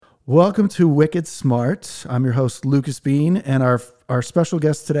Welcome to Wicked Smart. I'm your host, Lucas Bean, and our special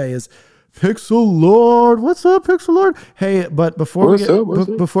guest today is Pixel Lord. What's up, Pixel Lord? Hey, but before we get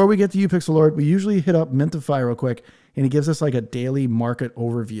to you, Pixel Lord, we usually hit up Mintify real quick, and he gives us like a daily market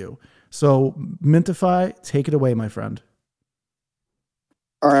overview. So, Mintify, take it away, my friend.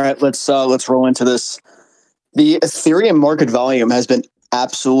 All right, let's roll into this. The Ethereum market volume has been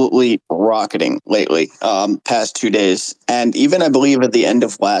absolutely rocketing lately, past 2 days. And even I believe at the end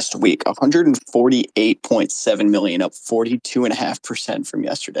of last week, 148.7 million, up 42.5% from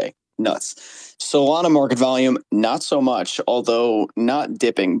yesterday. Nuts. Solana market volume, not so much, although not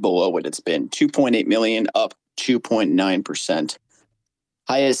dipping below what it's been. 2.8 million, up 2.9%.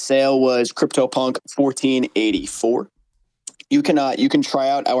 Highest sale was CryptoPunk 1484. You can try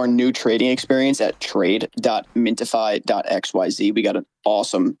out our new trading experience at trade.mintify.xyz. We got an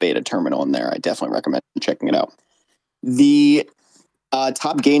awesome beta terminal in there. I definitely recommend checking it out. The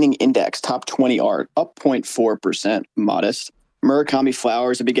top gaining index, top 20 art, up 0.4%, modest. Murakami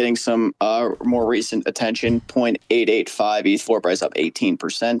Flowers have been getting some more recent attention, 0.885 ETH floor price, up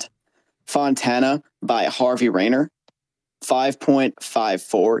 18%. Fontana by Harvey Rayner,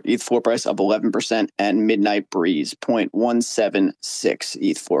 5.54 ETH floor price, up 11%, and Midnight Breeze 0.176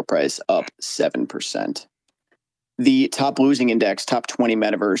 ETH floor price, up 7%. The top losing index, top 20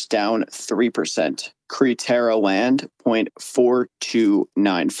 metaverse, down 3%. Cretera Land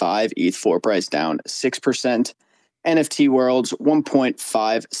 0.4295 ETH floor price, down 6%. NFT Worlds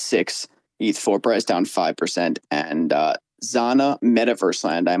 1.56 ETH floor price, down 5%, and Zana Metaverse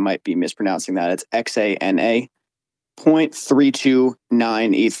Land, I might be mispronouncing that. It's XANA.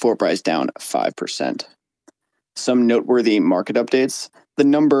 0.329 ETH floor price, down 5%. Some noteworthy market updates. The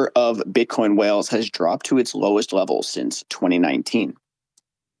number of Bitcoin whales has dropped to its lowest level since 2019.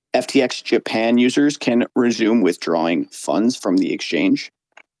 FTX Japan users can resume withdrawing funds from the exchange.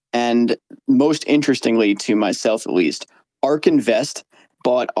 And most interestingly, to myself at least, ARK Invest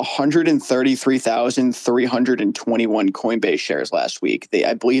bought 133,321 Coinbase shares last week.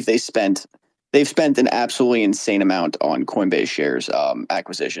 I believe they've spent an absolutely insane amount on Coinbase shares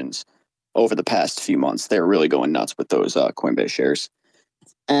acquisitions over the past few months. They're really going nuts with those Coinbase shares.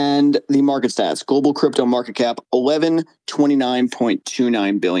 And the market stats: global crypto market cap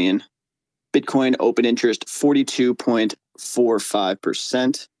 1129.29 billion. Bitcoin open interest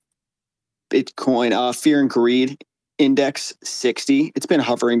 42.45%. Bitcoin fear and greed index 60. It's been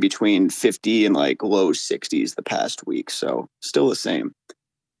hovering between 50 and like low 60s the past week, so still the same.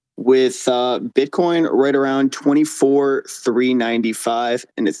 With Bitcoin right around 24,395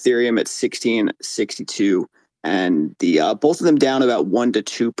 and Ethereum at 1662, and the both of them down about 1 to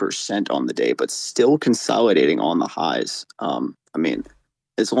 2% on the day, but still consolidating on the highs. I mean,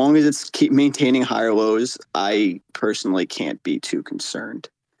 as long as it's keep maintaining higher lows, I personally can't be too concerned.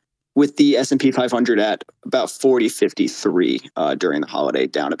 With the S&P 500 at about 4053 during the holiday,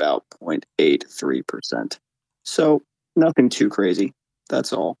 down about 0.83%. So nothing too crazy.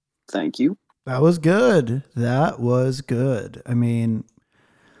 That's all. Thank you. That was good. I mean,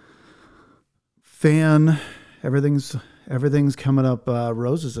 everything's coming up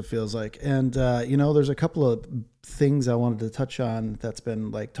roses, it feels like. And, there's a couple of things I wanted to touch on that's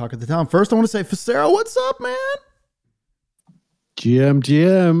been like talk of the town. First, I want to say, Facero, what's up, man?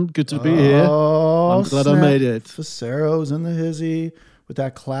 GM, good to be here. I'm glad I made it. Facero's in the hizzy with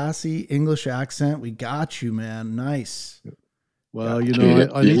that classy English accent. We got you, man. Nice. Well, I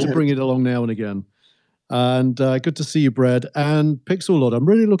need to bring it along now and again. And good to see you, Brad. And Pixel Lord, I'm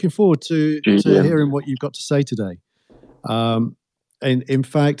really looking forward to hearing what you've got to say today. In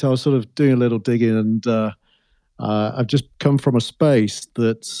fact, I was sort of doing a little digging, and I've just come from a space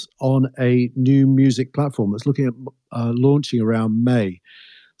that's on a new music platform that's looking at launching around May.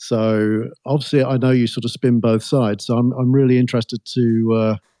 So obviously, I know you sort of spin both sides. So I'm really interested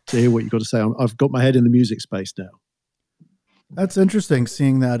to hear what you've got to say. I've got my head in the music space now. That's interesting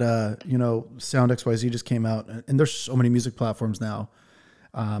seeing that, Sound XYZ just came out, and there's so many music platforms now.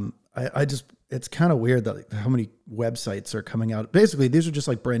 It's kind of weird that how many websites are coming out. Basically, these are just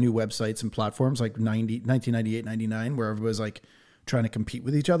like brand new websites and platforms like 1998, 99, where everybody's like trying to compete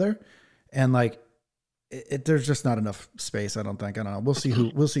with each other. And like, there's just not enough space, I don't think. I don't know. We'll see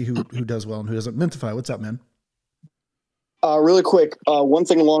who does well and who doesn't. Mintify, what's up, man? Really quick, one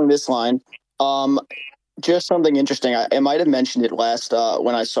thing along this line. Just something interesting. I might have mentioned it last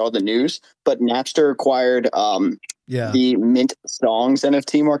when I saw the news, but Napster acquired the Mint Songs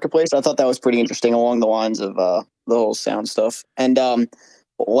NFT marketplace. I thought that was pretty interesting along the lines of the whole sound stuff. And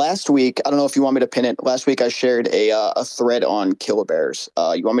last week, I don't know if you want me to pin it. Last week I shared a thread on Killer Bears.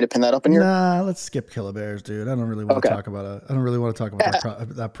 You want me to pin that up in here? Nah, let's skip Killer Bears, dude. I don't really want to talk about I don't really want to talk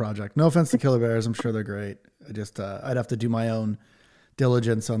about that project. No offense to Killer Bears, I'm sure they're great. I just I'd have to do my own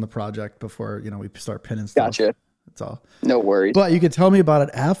diligence on the project before we start pinning stuff. Gotcha. That's all. No worries. But you could tell me about it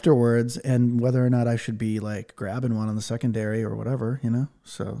afterwards and whether or not I should be like grabbing one on the secondary or whatever,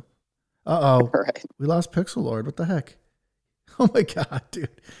 So, Right. We lost Pixel Lord. What the heck? Oh my God, dude.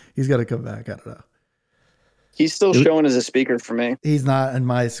 He's got to come back. I don't know. He's still showing as a speaker for me. He's not on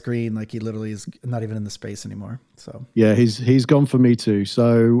my screen. Like he literally is not even in the space anymore. So yeah, he's gone for me too.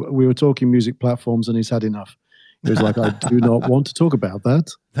 So we were talking music platforms and he's had enough. He was like, I do not want to talk about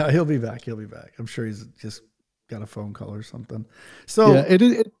that. No, he'll be back. He'll be back. I'm sure he's just got a phone call or something. So yeah,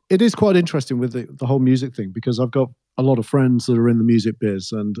 it is quite interesting with the whole music thing, because I've got a lot of friends that are in the music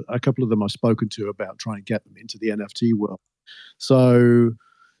biz, and a couple of them I've spoken to about trying to get them into the NFT world. So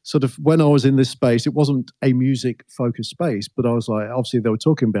sort of when I was in this space, it wasn't a music focused space, but I was like, obviously they were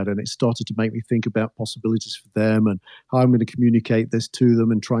talking about it, and it started to make me think about possibilities for them and how I'm going to communicate this to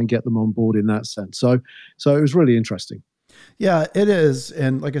them and try and get them on board in that sense. So it was really interesting. Yeah, it is.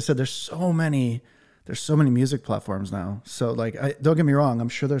 And like I said, there's so many music platforms now. So like, don't get me wrong. I'm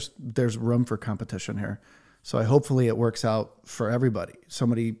sure there's room for competition here. So hopefully it works out for everybody.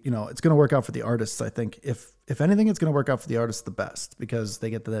 Somebody, it's going to work out for the artists. I think if anything, it's going to work out for the artists the best, because they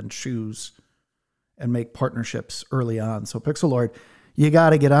get to then choose and make partnerships early on. So Pixel Lord, you got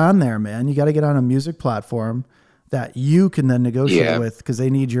to get on there, man. You got to get on a music platform that you can then negotiate with, because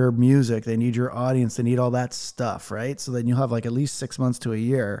they need your music, they need your audience, they need all that stuff, right? So then you'll have like at least 6 months to a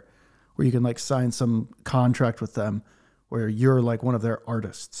year where you can like sign some contract with them where you're like one of their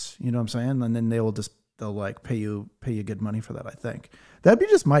artists. You know what I'm saying? And then they'll like pay you good money for that. I think that'd be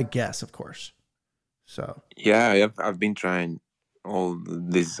just my guess, of course. So yeah, I've been trying all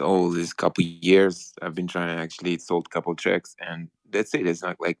these couple years. I've been trying, actually sold a couple tracks, and that's it. It's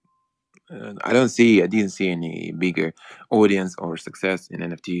not like I didn't see any bigger audience or success in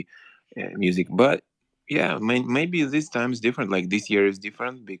NFT music. But yeah, maybe this time is different. Like this year is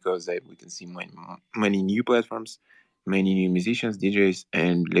different because we can see many new platforms, many new musicians, DJs,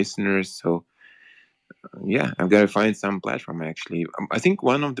 and listeners. So yeah, I've got to find some platform actually. I think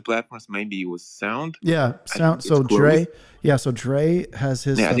one of the platforms maybe was Sound. Yeah, Sound. So Dre, so Dre has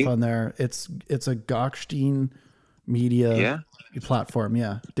his stuff on there. It's a Gokhshtein media platform.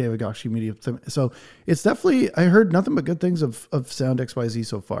 Yeah, David Gokhshtein media. So it's definitely, I heard nothing but good things of Sound XYZ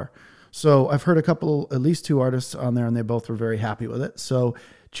so far. So I've heard at least 2 artists on there, and they both were very happy with it. So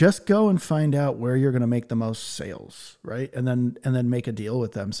just go and find out where you're going to make the most sales, right? And then make a deal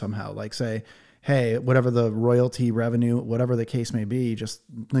with them somehow. Like say, hey, whatever the royalty revenue, whatever the case may be, just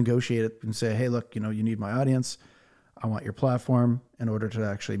negotiate it and say, hey, look, you need my audience. I want your platform in order to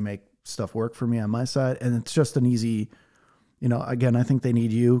actually make stuff work for me on my side. And it's just an easy, again, I think they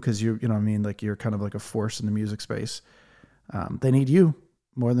need you because you're, like you're kind of like a force in the music space. They need you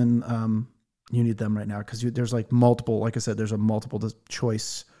more than you need them right now, because there's like multiple, like I said, there's a multiple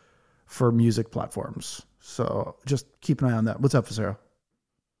choice for music platforms. So just keep an eye on that. What's up, Facero?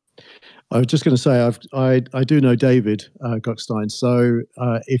 I was just going to say, I do know David Gokhshtein, so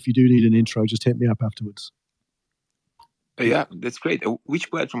if you do need an intro, just hit me up afterwards. Yeah, that's great.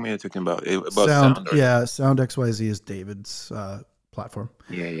 Which platform are you talking about? Sound? Yeah, Sound XYZ is David's platform.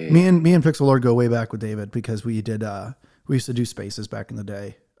 Yeah. Me and Pixel Lord go way back with David, because we used to do spaces back in the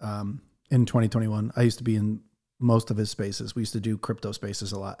day. In 2021, I used to be in most of his spaces. We used to do crypto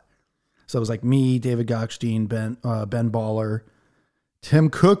spaces a lot. So it was like me, David Gokhshtein, Ben Baller, Tim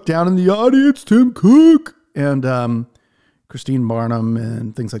Cook down in the audience, Tim Cook, and Christine Barnum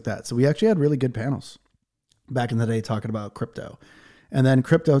and things like that. So we actually had really good panels back in the day talking about crypto. And then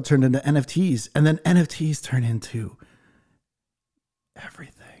crypto turned into NFTs, and then NFTs turned into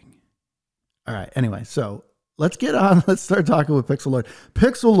everything. All right. Anyway, so let's get on. Let's start talking with Pixel Lord.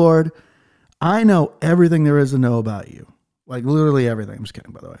 Pixel Lord, I know everything there is to know about you. Like literally everything. I'm just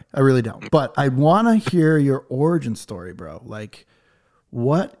kidding, by the way. I really don't. But I want to hear your origin story, bro. Like,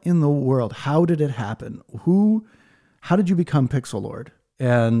 what in the world? How did it happen? How did you become Pixel Lord?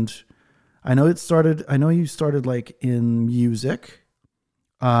 And I know you started like in music,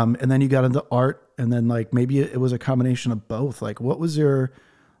 and then you got into art, and then like maybe it was a combination of both. Like, what is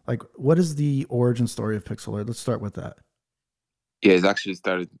the origin story of Pixel Lord? Let's start with that. Yeah, it actually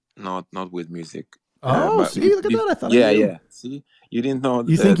started not with music. Oh, see, look at that. I thought I knew. Yeah. See, you didn't know.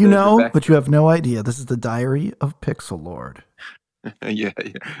 You think you know, but you have no idea. This is the diary of Pixel Lord. yeah,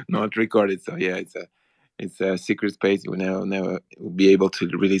 not recorded. So yeah, it's a secret space you will never be able to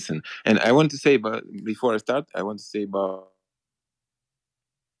release. And I want to say, but before I start, I want to say about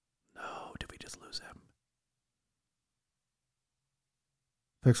just lose him?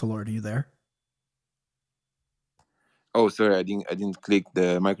 Pixel Lord, are you there? Oh, sorry, I didn't click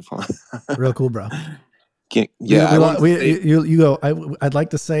the microphone. Real cool, bro. You go. I'd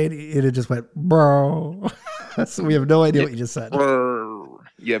like to say it. It just went, bro. So we have no idea what you just said.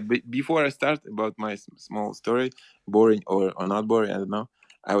 Yeah, before I start about my small story, boring or not boring, I don't know.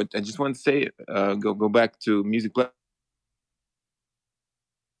 I just want to say, go back to music.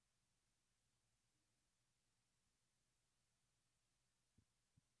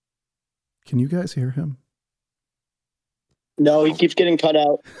 Can you guys hear him? No, he keeps getting cut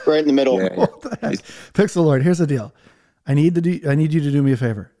out right in the middle. Yeah. What the heck? Pixel Lord, here's the deal. I need you to do me a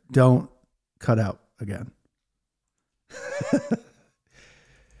favor. Don't cut out again.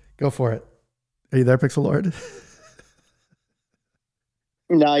 Go for it. Are you there, Pixel Lord?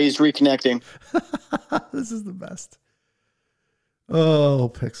 No, he's reconnecting. This is the best. Oh,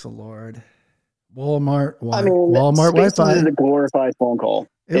 Pixel Lord. Walmart Wi-Fi. This is a glorified phone call.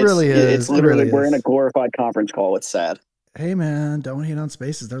 It really is. It's literally, really we're in a glorified conference call. It's sad. Hey, man, don't hate on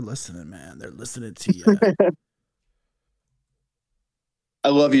Spaces. They're listening, man. They're listening to you. I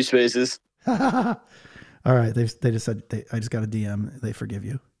love you, Spaces. All right. They just said, I just got a DM. They forgive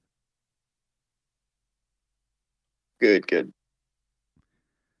you. Good.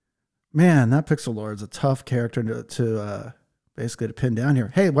 Man, that Pixel Lord's a tough character to basically to pin down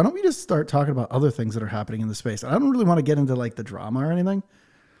here. Hey, why don't we just start talking about other things that are happening in the space? I don't really want to get into like the drama or anything,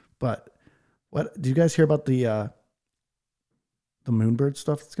 but what do you guys hear about the Moonbird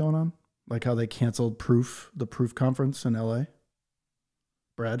stuff that's going on? Like how they canceled the Proof conference in LA?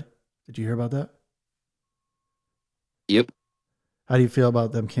 Brad, did you hear about that? Yep. How do you feel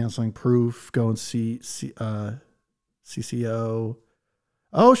about them canceling Proof, going CCO?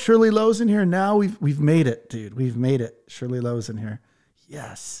 Oh, Shirley Lowe's in here. Now we've made it, dude. We've made it. Shirley Lowe's in here.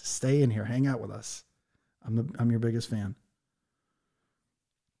 Yes. Stay in here. Hang out with us. I'm your biggest fan.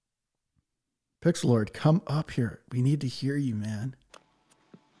 Pixel Lord, come up here. We need to hear you, man.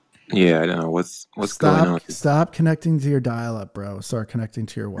 Yeah, I don't know what's going on. Stop connecting to your dial-up, bro. Start connecting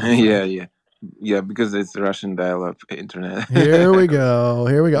to your Wi-Fi. Yeah, because it's Russian dial-up internet. Here we go.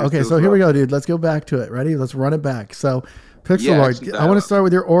 Okay, so here we go, dude. Let's go back to it. Ready? Let's run it back. So, Pixel Lord, I want to start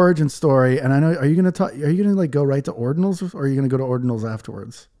with your origin story. And I know, are you going to like go right to ordinals, or are you going to go to ordinals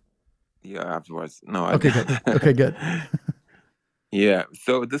afterwards? Yeah, afterwards. No. Okay, good. Okay, good. Yeah.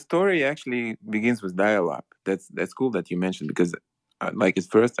 So the story actually begins with dial-up. That's cool that you mentioned, because like at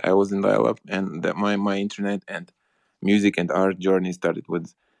first I was in dial-up, and that my internet and music and art journey started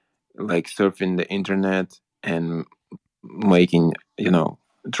with like surfing the internet and making,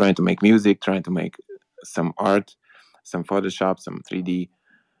 trying to make music, trying to make some art, some Photoshop, some 3D.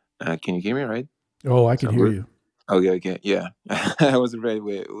 Can you hear me right? Oh, I can hear you. Okay. Yeah. I was afraid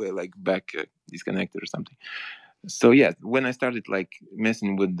we're like back disconnected or something. So yeah, when I started like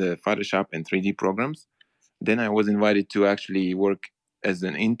messing with the Photoshop and 3D programs, then I was invited to actually work as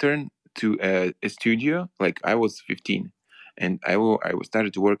an intern to a studio. Like I was 15, and I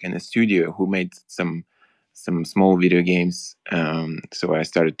started to work in a studio who made some small video games. So I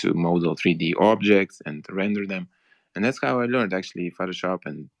started to model 3D objects and render them, and that's how I learned actually Photoshop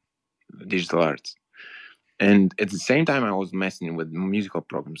and digital arts. And at the same time, I was messing with musical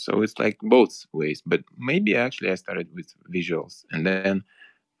programs. So it's like both ways. But maybe actually I started with visuals, and then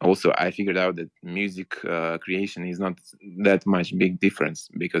also I figured out that music creation is not that much big difference,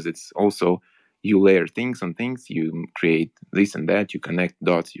 because it's also you layer things on things, you create this and that, you connect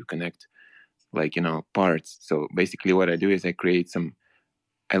dots, you connect like parts. So basically what I do is I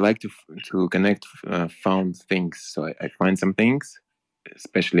like to connect found things. So I find some things,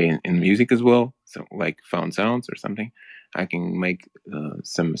 especially in music as well, so like found sounds or something. I can make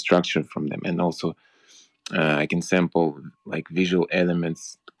some structure from them, and also I can sample like visual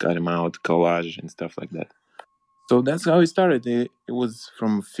elements, cut them out, collage and stuff like that. So that's how it started. It was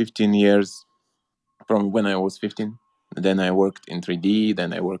from 15 years, from when I was 15. Then I worked in 3D,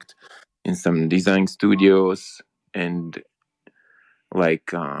 then I worked in some design studios, and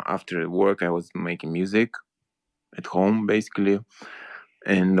like after work I was making music at home basically,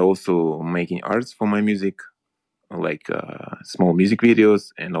 and also making arts for my music, like small music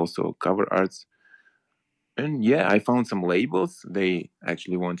videos and also cover arts. And yeah, I found some labels. They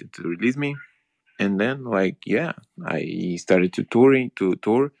actually wanted to release me. And then like yeah, I started to tour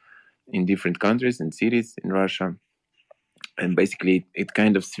in different countries and cities in Russia. And basically it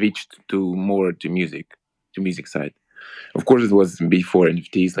kind of switched to more to music side. Of course it was before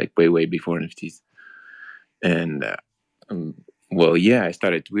NFTs, like way before NFTs. And well, yeah, I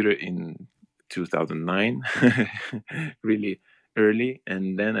started Twitter in 2009. Really early,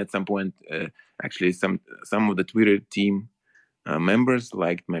 and then at some point, actually, some of the Twitter team members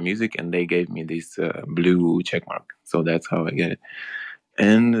liked my music, and they gave me this blue check mark. So that's how I get it.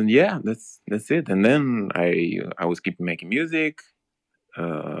 And yeah, that's it. And then I was keeping making music,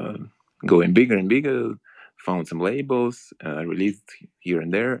 uh, going bigger and bigger. Found some labels, released here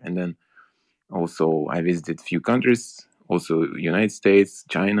and there, and then also I visited a few countries, also United States,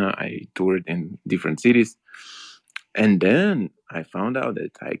 China. I toured in different cities, and then I found out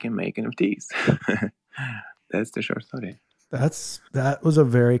that I can make NFTs. That's the short story. That was a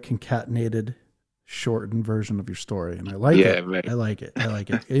very concatenated, shortened version of your story, and I like Yeah, it. right. I like it. I like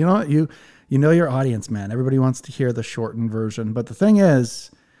it. You know what? You know your audience, man. Everybody wants to hear the shortened version. But the thing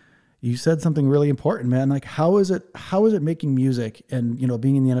is, you said something really important, man. Like how is it making music and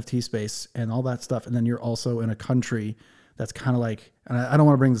being in the NFT space and all that stuff, and then you're also in a country that's kind of like, and I don't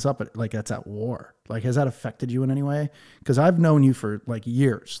want to bring this up, but like that's at war. Like has that affected you in any way? Because I've known you for like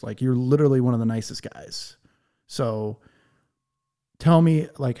years. Like you're literally one of the nicest guys. So tell me,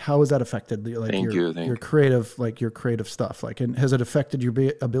 like, how has that affected your creative stuff? Like, and has it affected your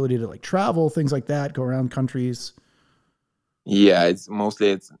ability to like travel, things like that, go around countries? Yeah, it's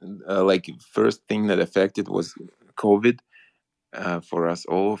like first thing that affected was COVID. For us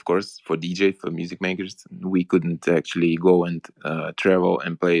all, of course, for DJ, for music makers, we couldn't actually go and travel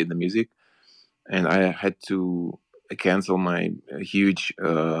and play the music, and I had to cancel my huge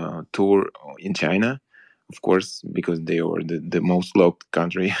tour in China, of course, because they were the most locked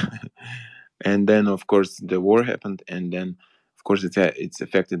country. And then, of course, the war happened, and then, of course, it's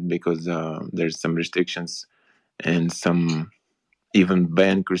affected because there's some restrictions and some even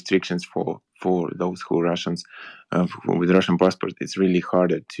bank restrictions for those who are Russians with Russian passport. It's really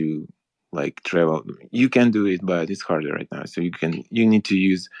harder to like travel. You can do it, but it's harder right now. So you need to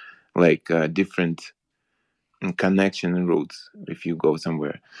use like different connection routes if you go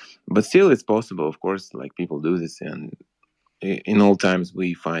somewhere. But still, it's possible. Of course, like people do this, and in all times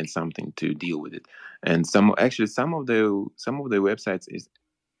we find something to deal with it. And some of the websites is,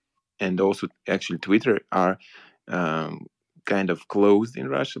 and also actually Twitter are um, kind of closed in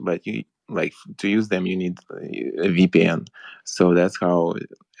Russia, but you like to use them you need a VPN. So that's how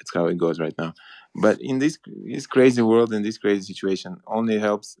it goes right now. But in this crazy world, in this crazy situation, only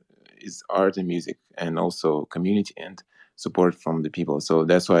helps is art and music, and also community and support from the people. So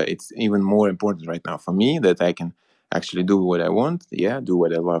that's why it's even more important right now for me that I can actually do what I want. Yeah, do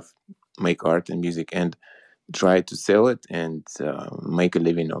what I love, make art and music, and try to sell it and make a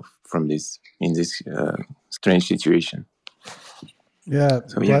living from this in this strange situation. Yeah,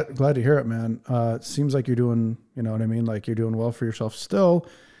 So yeah, glad to hear it, man. It seems like you're doing, you know what I mean? Like you're doing well for yourself still,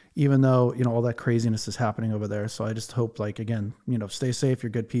 even though, all that craziness is happening over there. So I just hope, like, again, stay safe. You're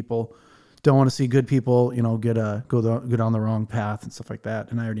good people. Don't want to see good people, go down the wrong path and stuff like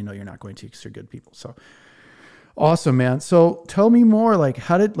that. And I already know you're not going to because you're good people. So awesome, man. So tell me more, like,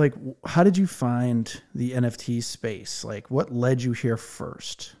 how did you find the NFT space? Like what led you here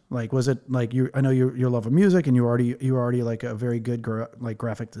first? Like, was it like I know your love of music and you were already like a very good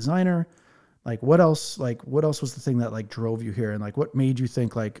graphic designer. What else was the thing that like drove you here? And like, what made you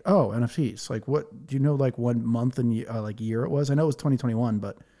think like, oh, NFTs, like what, do you know like what month and like year it was? I know it was 2021,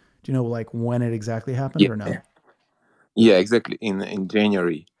 but do you know like when it exactly happened or no? yeah, exactly. In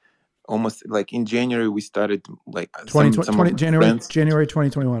January, almost like in January, we started like 2020, some of my friends. January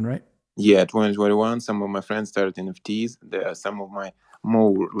 2021, right? Yeah, 2021. Some of my friends started NFTs. There are some of my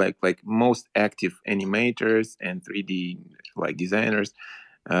more most active animators and 3D like designers,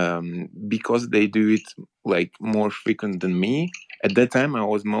 because they do it like more frequent than me. At that time, I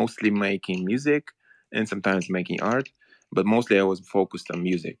was mostly making music and sometimes making art, but mostly I was focused on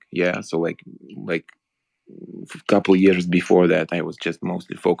music. Yeah, so like a couple years before that, I was just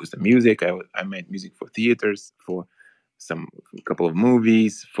mostly focused on music. I made music for theaters, for some couple of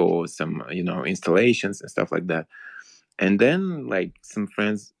movies, for some installations and stuff like that. And then like some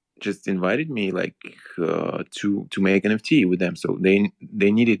friends just invited me like to make NFT with them. So they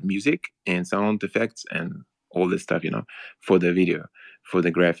needed music and sound effects and all this stuff, for the video, for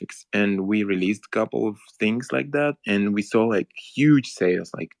the graphics. And we released a couple of things like that, and we saw like huge sales,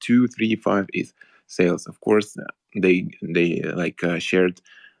 like 2 3 5 is sales. Of course, they like shared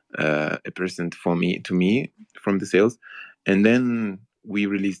a percent for me to me from the sales. And then we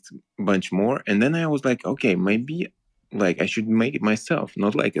released a bunch more, and then I was like, okay, maybe like I should make it myself,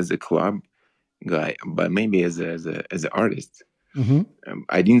 not like as a club guy, but maybe as an artist. Mm-hmm.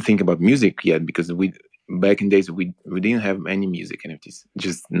 I didn't think about music yet because we back in days we didn't have any music NFTs,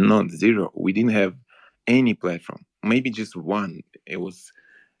 just not zero. We didn't have any platform, maybe just one. It was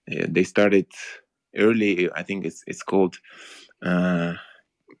they started early. I think it's called uh,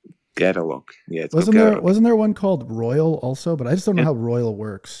 catalog. Yeah, it's called Wasn't catalog. there one called Royal also? But I just don't know And how Royal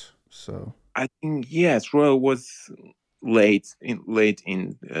works. So I think yes, Royal was late in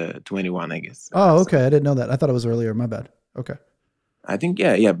 21, I guess. oh, So okay. I didn't know that. I thought it was earlier. My bad. Okay. I think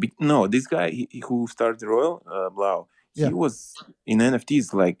yeah. No, this guy who started Royal Blau, Yeah. he was in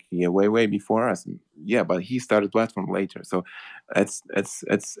NFTs like way before us. Yeah, but he started platform later. So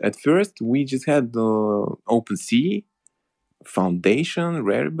at first we just had the OpenSea, Foundation,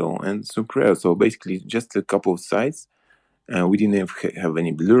 Rarible, and Sucrere. So basically just a couple of sites. We didn't have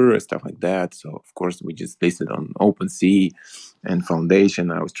any blur or stuff like that. So of course we just listed on OpenSea and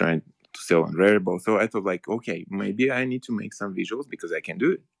Foundation. I was trying to sell on Rarible. So I thought like, okay, maybe I need to make some visuals because I can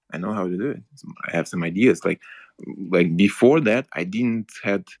do it. I know how to do it. I have some ideas. Like before that, I didn't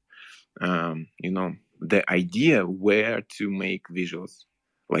had the idea where to make visuals.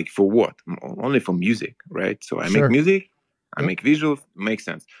 Like for what? Only for music, right? So I make Sure. music, I Yep. make visuals, makes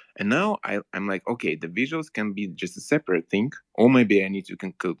sense. And now I'm like, okay, the visuals can be just a separate thing, or maybe I need to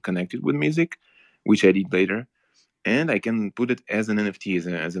connect it with music, which I did later, and I can put it as an NFT,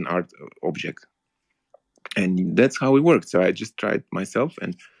 as an art object. And that's how it worked. So I just tried myself,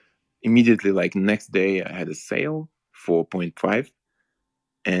 and immediately, like next day, I had a sale for 0.5.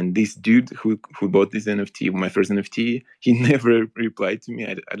 And this dude who bought this NFT, my first NFT, he never replied to me.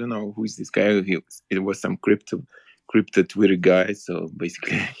 I don't know who is this guy. It was some crypto Twitter guy. So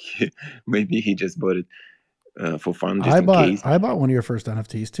basically, maybe he just bought it for fun, just in case. I bought one of your first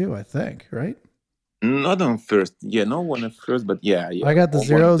NFTs too, I think, right? Not on first, yeah, not one at first, but I got the on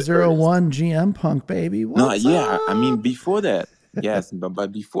one of the earliest. 001 GM Punk, baby. No, What's yeah, I mean up? before that, yes,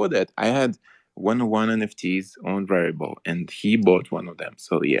 but before that, I had 101 NFTs on Variable, and he bought one of them.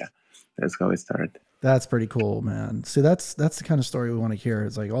 So yeah, that's how it started. That's pretty cool, man. See, that's the kind of story we want to hear.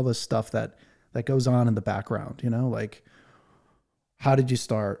 It's like all this stuff that goes on in the background, like how did you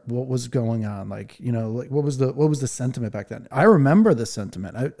start? What was going on? Like, like what was the sentiment back then? I remember the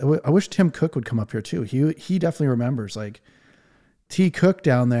sentiment. I wish Tim Cook would come up here too. He definitely remembers. Like T Cook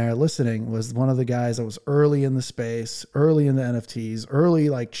down there listening was one of the guys that was early in the space, early in the NFTs, early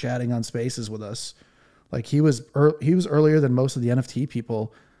like chatting on spaces with us. Like he was earlier than most of the NFT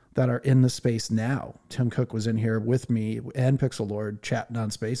people that are in the space now. Tim Cook was in here with me and Pixel Lord chatting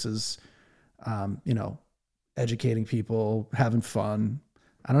on spaces, um, you know, educating people, having fun.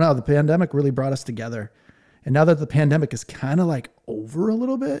 I don't know. The pandemic really brought us together. And now that the pandemic is kind of like over a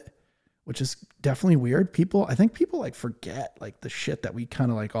little bit, which is definitely weird, I think people like forget like the shit that we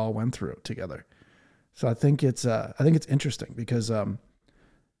kind of like all went through together. So I think it's interesting because,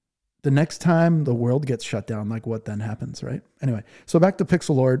 the next time the world gets shut down, like what then happens, right? Anyway, so back to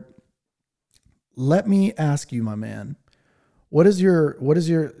Pixel Lord. Let me ask you, my man, what does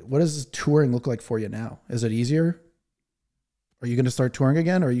touring look like for you now? Is it easier? Are you going to start touring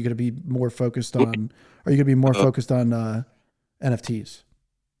again? Or are you going to be more focused on, Uh, NFTs?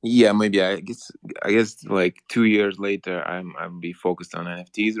 yeah, maybe I guess like 2 years later, I'll be focused on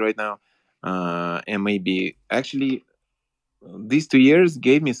NFTs right now, and maybe actually these 2 years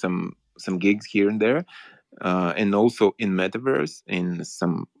gave me some gigs here and there, and also in metaverse in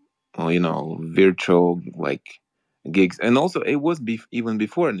some virtual like gigs, and also it was even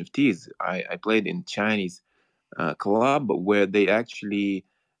before NFTs. I played in Chinese club where they actually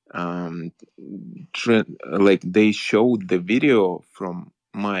um, like they showed the video from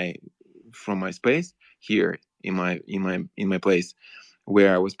my space here in my place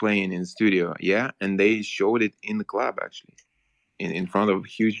where I was playing in the studio. Yeah, and they showed it in the club actually in front of a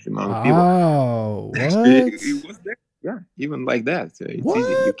huge amount of people. Wow. It What? was there. Yeah, even like that. So it's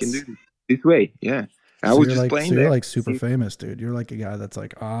easy. You can do What? it this way. Yeah, I was just So playing you're there. like super famous, dude. You're like a guy that's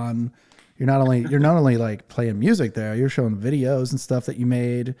like on. You're not only like playing music there. You're showing videos and stuff that you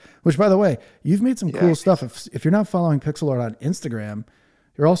made. Which, by the way, you've made some Yeah. cool stuff. If you're not following Pixel Art on Instagram,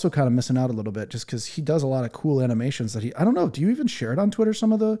 you're also kind of missing out a little bit, just because he does a lot of cool animations that he. I don't know. Do you even share it on Twitter?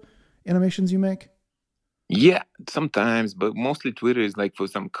 Some of the animations you make. Yeah, sometimes, but mostly Twitter is like for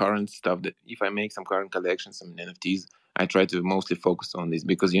some current stuff that if I make some current collections, some NFTs, I try to mostly focus on this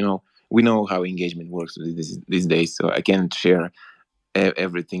because we know how engagement works these days. So I can't share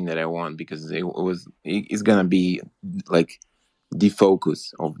everything that I want because it's gonna be like the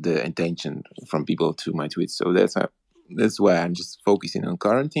focus of the attention from people to my tweets. So that's why I'm just focusing on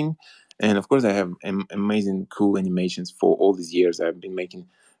current thing. And of course, I have amazing, cool animations for all these years. I've been making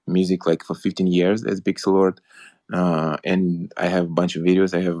music like for 15 years as Pixel Lord, and I have a bunch of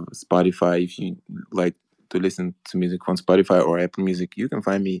videos. I have Spotify. If you like to listen to music on Spotify or Apple Music, you can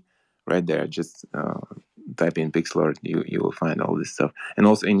find me right there. Just type in Pixel Lord, you will find all this stuff. And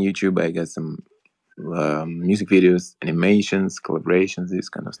also in YouTube, I got some music videos, animations, collaborations, this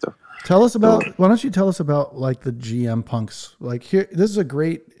kind of stuff. Tell us about. Why don't you tell us about like the GM punks? Like here, this is a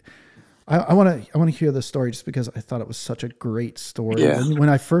great. I want to hear this story just because I thought it was such a great story. Yeah. When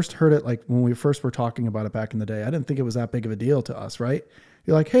I first heard it, like when we first were talking about it back in the day, I didn't think it was that big of a deal to us, right?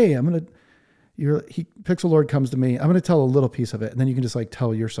 You're like, hey, Pixel Lord comes to me. I'm gonna tell a little piece of it, and then you can just like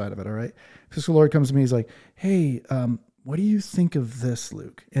tell your side of it. All right. Pixel Lord comes to me. He's like, hey, what do you think of this,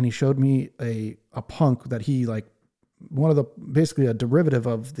 Luke? And he showed me a punk that he like, one of the basically a derivative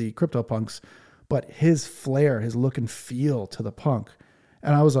of the CryptoPunks, but his flair, his look and feel to the punk.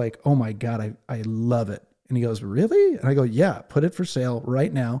 And I was like, oh my God, I love it. And he goes, really? And I go, yeah, put it for sale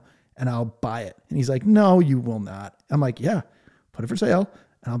right now and I'll buy it. And he's like, no, you will not. I'm like, yeah, put it for sale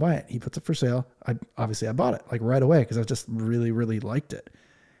and I'll buy it. He puts it for sale. I bought it like right away because I just really, really liked it.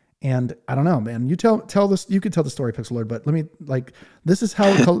 And I don't know, man, you tell this, you could tell the story, Pixel Lord, but let me like, this is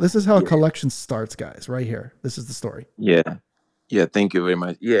how a collection starts, guys, right here. This is the story. Yeah, thank you very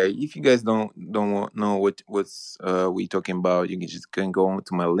much. Yeah, if you guys don't know what's we talking about, you can go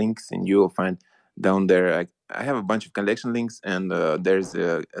to my links and you'll find down there. I have a bunch of collection links, and there's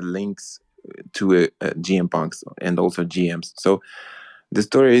a links to GM punks and also GMs. So the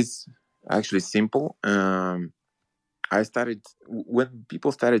story is actually simple. I started when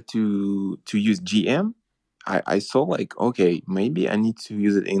people started to use GM. I saw like, okay, maybe I need to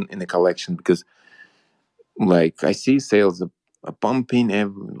use it in a collection, because like I see sales are pumping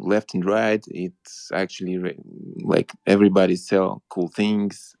left and right. It's actually like everybody sell cool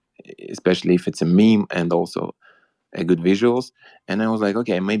things, especially if it's a meme and also a good visuals. And I was like,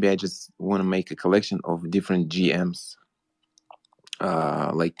 okay, maybe I just want to make a collection of different GMs,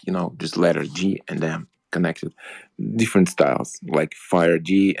 like just letter G and M connected, different styles like Fire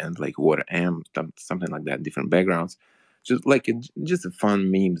G and like Water M, something like that, different backgrounds, just like just a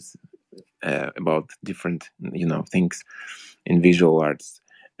fun memes about different things in visual arts.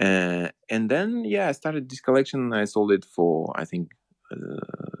 And then I started this collection. I sold it for, I think,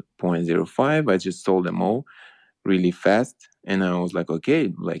 0.05. I just sold them all really fast, and I was like,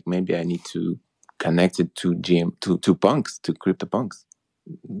 okay, like maybe I need to connect it to punks, to CryptoPunks.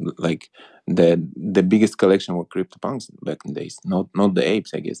 Like the biggest collection were CryptoPunks back in the days, not the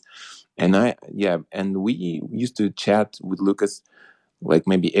apes, I guess. And we used to chat with Lucas like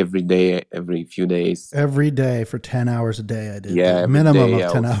maybe every day, every few days. Every day for 10 hours a day. I did every minimum day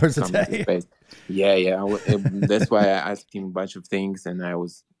of 10 hours a day. That's why I asked him a bunch of things, and I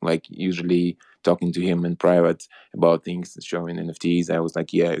was like usually talking to him in private about things, showing NFTs. I was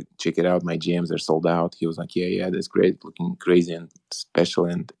like, yeah, check it out, my GMs are sold out. He was like, yeah, that's great, looking crazy and special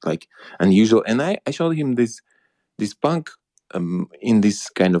and like unusual. And I showed him this punk, in this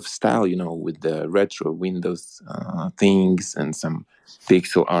kind of style, with the retro Windows things and some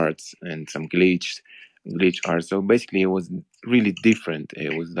pixel arts and some glitch art. So basically, it was really different.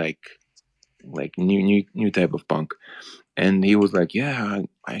 It was like new type of punk. And he was like, "Yeah,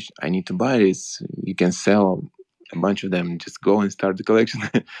 I need to buy this. You can sell a bunch of them. Just go and start the collection."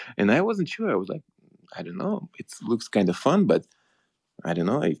 And I wasn't sure. I was like, I don't know. It looks kind of fun, but I don't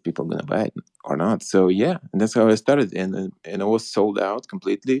know if people are gonna buy it or not. So and that's how I started, and I was sold out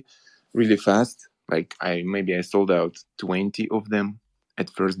completely, really fast. Like I sold out 20 of them at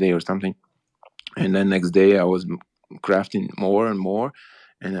first day or something, and then next day I was crafting more and more,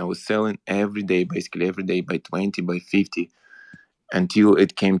 and I was selling every day, basically every day, by 20, by 50, until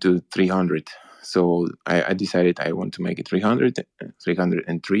it came to 300. So I decided I want to make it 300,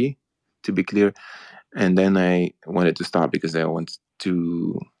 303, to be clear. And then I wanted to stop because I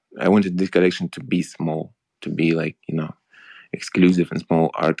wanted this collection to be small, to be like exclusive and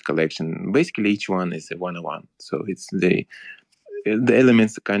small art collection. Basically, each one is a one-on-one, so it's the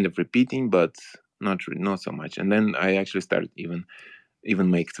elements kind of repeating, but not so much. And then I actually started even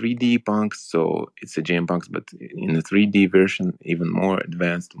make 3D punks, so it's a jam punks, but in a 3D version, even more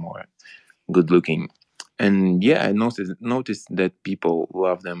advanced, more good looking. And I noticed that people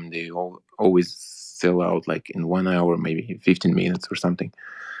love them. They always sell out like in 1 hour, maybe 15 minutes or something.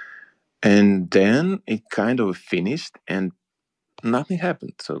 And then it kind of finished and nothing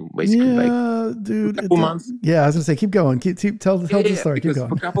happened. So basically, Dude, a couple months. I was gonna say, keep going. Tell the story. Because keep going.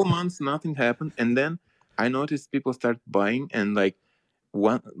 for a couple months nothing happened, and then I noticed people start buying, and like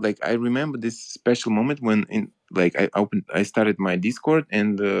I remember this special moment when I started my Discord,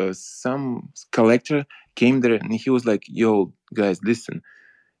 and some collector came there, and he was like, yo guys, listen,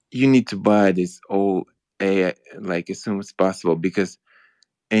 you need to buy this all like as soon as possible, because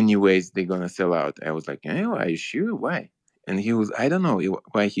anyways they're gonna sell out. I was like, oh, are you sure? Why? And he was, I don't know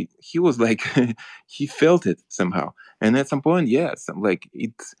why, he was like he felt it somehow. And at some point, like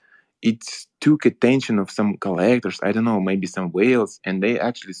it took attention of some collectors, I don't know, maybe some whales, and they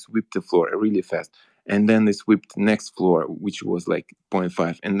actually swept the floor really fast. And then they swept next floor, which was like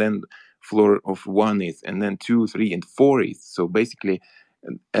 0.5, and then floor of 1 ETH, and then 2, 3, and 4 ETH. So basically,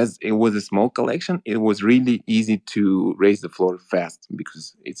 as it was a small collection, it was really easy to raise the floor fast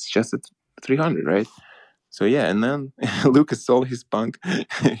because it's just at 300, right? So yeah, and then Lucas sold his punk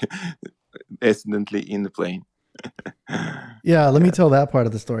accidentally in the plane. Yeah, let me tell that part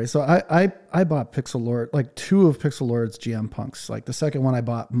of the story. So I bought Pixel Lord, like 2 of Pixel Lord's GM punks. Like the second one I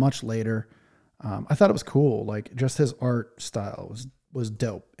bought much later. I thought it was cool. Like just his art style was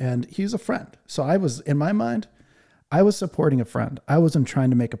dope, and he's a friend. So I was, in my mind, I was supporting a friend. I wasn't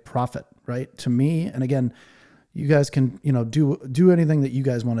trying to make a profit, right? To me, and again, you guys can, do anything that you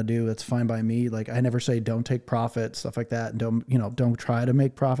guys want to do. It's fine by me. Like I never say don't take profit, stuff like that, and don't try to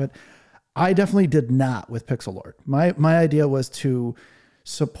make profit. I definitely did not with Pixel Lord. My idea was to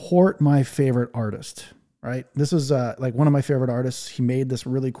support my favorite artist, right? This is like one of my favorite artists. He made this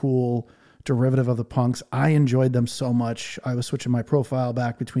really cool derivative of the punks. I enjoyed them so much. I was switching my profile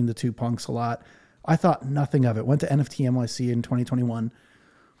back between the 2 punks a lot. I thought nothing of it. Went to NFT NYC in 2021.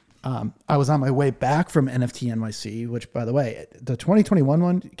 I was on my way back from NFT NYC, which, by the way, the 2021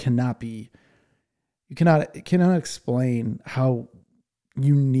 one cannot explain how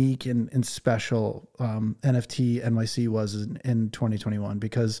unique and special NFT NYC was in 2021,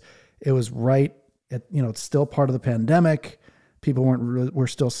 because it was right at, it's still part of the pandemic. People were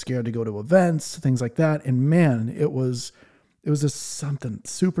still scared to go to events, things like that. And man, it was just something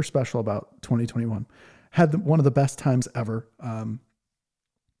super special about 2021. Had one of the best times ever.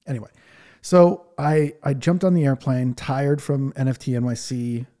 Anyway, so I jumped on the airplane, tired from NFT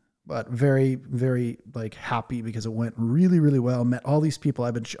NYC, but very, very like happy because it went really, really well. Met all these people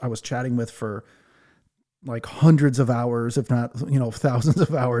I was chatting with for like hundreds of hours, if not, thousands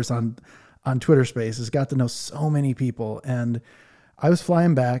of hours on Twitter Spaces. Got to know so many people, and I was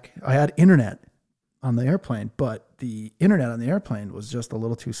flying back. I had internet on the airplane, but the internet on the airplane was just a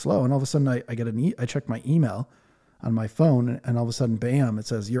little too slow. And all of a sudden I checked my email on my phone, and all of a sudden, bam, it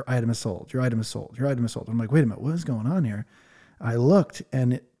says, your item is sold, your item is sold, your item is sold. I'm like, wait a minute, what is going on here? I looked,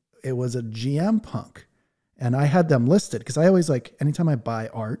 and it was a GM punk, and I had them listed because I always, like, anytime I buy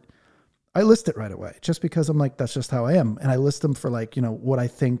art, I list it right away just because I'm like, that's just how I am. And I list them for like, what I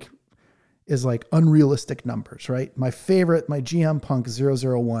think is like unrealistic numbers, right? My favorite, my GM punk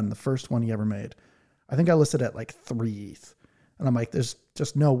 001, the first one he ever made, I think I listed at like 3 ETH. And I'm like, there's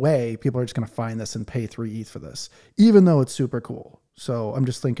just no way people are just going to find this and pay 3 ETH for this, even though it's super cool. So I'm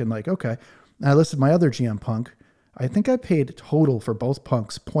just thinking like, okay. And I listed my other GM punk. I think I paid total for both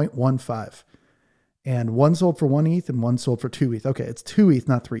punks 0.15, and one sold for 1 ETH and one sold for 2 ETH. Okay. It's 2 ETH,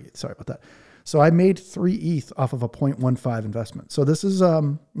 not 3 ETH. Sorry about that. So I made 3 ETH off of a 0.15 investment. So this is,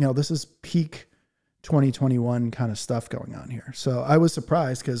 this is peak 2021 kind of stuff going on here. So I was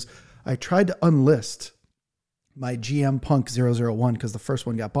surprised because I tried to unlist my GM Punk 001 because the first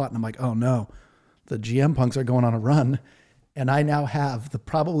one got bought, and I'm like, oh no, the GM Punks are going on a run, and I now have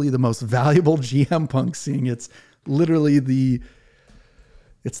probably the most valuable GM Punk, seeing it's literally the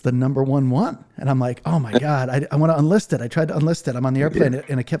number one. And I'm like, oh my God, I want to unlist it. I tried to unlist it. I'm on the airplane,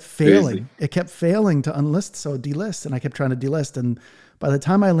 and it kept failing. Crazy. It kept failing to unlist, so delist, and I kept trying to delist. And by the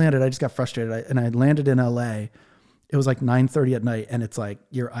time I landed, I just got frustrated. I landed in LA. It was like 9:30 at night, and it's like,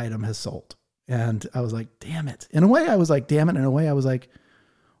 your item has sold. And I was like, damn it. In a way, I was like, damn it. In a way, I was like,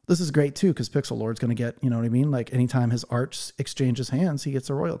 this is great too, because Pixel Lord's going to get, you know what I mean? Like anytime his art exchanges hands, he gets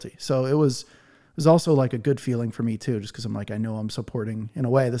a royalty. So it was also like a good feeling for me too, just because I'm like, I know I'm supporting, in a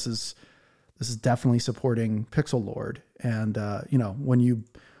way, this is definitely supporting Pixel Lord. And, when you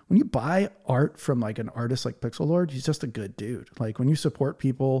buy art from like an artist like Pixel Lord, he's just a good dude. Like when you support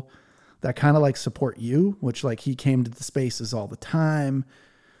people that kind of like support you, which like he came to the spaces all the time.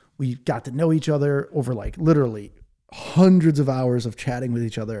 We got to know each other over like literally hundreds of hours of chatting with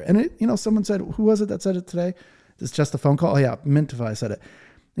each other. And it, someone said, who was it that said it today? This is just a phone call. Oh yeah, Mintify said it.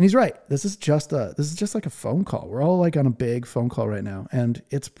 And he's right. This is just like a phone call. We're all like on a big phone call right now. And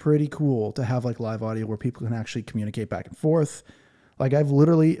it's pretty cool to have like live audio where people can actually communicate back and forth. Like I've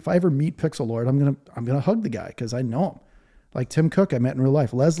literally, if I ever meet Pixel Lord, I'm going to hug the guy because I know him. Like Tim Cook, I met in real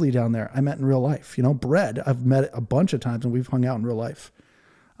life. Leslie down there, I met in real life. Bredd, I've met a bunch of times and we've hung out in real life.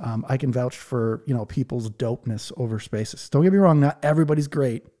 I can vouch for, people's dopeness over spaces. Don't get me wrong. Not everybody's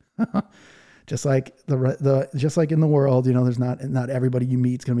great. Just like just like in the world, there's not everybody you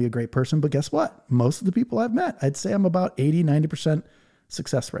meet is going to be a great person, but guess what? Most of the people I've met, I'd say I'm about 80-90%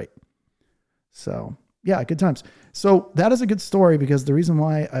 success rate. So yeah, good times. So that is a good story, because the reason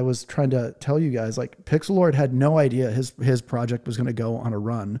why I was trying to tell you guys, like Pixel Lord had no idea his project was going to go on a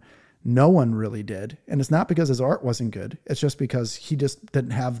run. no one really did. And it's not because his art wasn't good. It's just because he just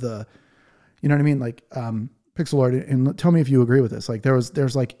didn't have the, you know what I mean? Like, pixel art, and tell me if you agree with this. Like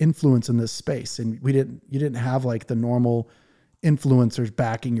there's like influence in this space, and you didn't have like the normal influencers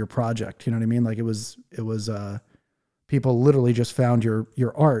backing your project. You know what I mean? Like it was people literally just found your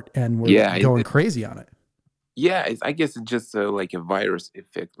art and were going crazy on it. Yeah, I guess it's just like a virus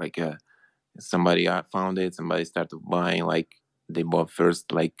effect. Like somebody found it, somebody started buying. Like they bought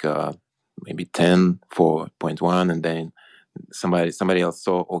first like maybe 10 for 0.1, and then somebody else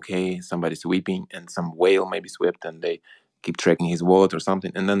saw, okay, somebody's sweeping, and some whale maybe swept, and they keep tracking his wallet or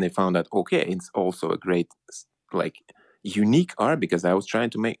something, and then they found out, okay, it's also a great like unique art, because I always try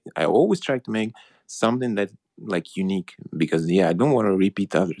to make something that like unique, because I don't want to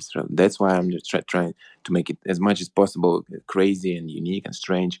repeat others. So that's why I'm just trying to make it as much as possible crazy and unique and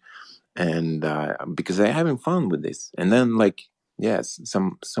strange, and because I'm having fun with this. And then like yes,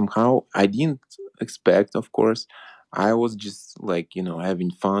 somehow I didn't expect, of course. I was just like having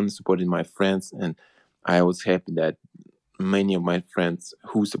fun, supporting my friends, and I was happy that many of my friends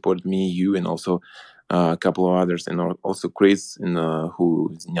who supported me, you, and also a couple of others, and also Chris, and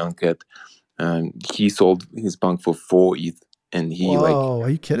who is a young cat, he sold his punk for 4 ETH, and he Whoa, are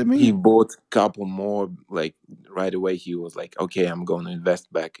you kidding me? He bought a couple more like right away. He was like, okay, I'm going to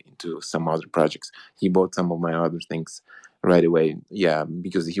invest back into some other projects. He bought some of my other things right away. Yeah,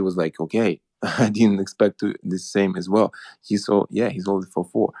 because he was like, okay, I didn't expect to the same as well. He sold it for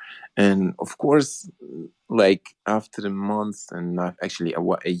 4. And of course, like after a month and not actually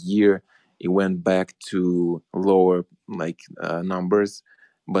a year, it went back to lower like numbers.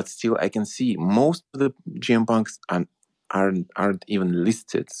 But still, I can see most of the GM punks aren't even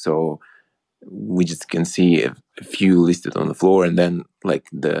listed. So we just can see a few listed on the floor, and then like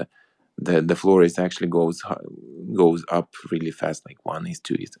the floor is actually goes up really fast, like 1 is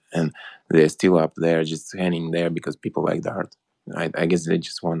 2 is, and they're still up there, just hanging there because people like the art. I guess they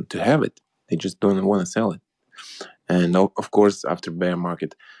just want to have it. They just don't want to sell it. And of course, after bear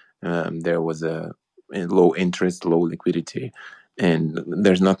market, there was a low interest, low liquidity, and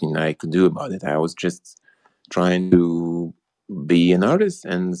there's nothing I could do about it. I was just trying to be an artist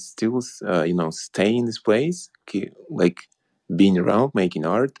and still, stay in this place, like being around, making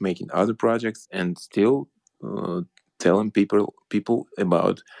art, making other projects, and still telling people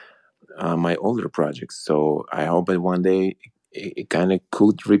about my older projects. So I hope that one day it kind of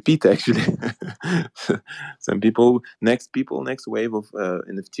could repeat actually. Some next wave of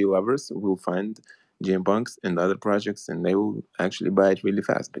NFT lovers will find GM punks and other projects, and they will actually buy it really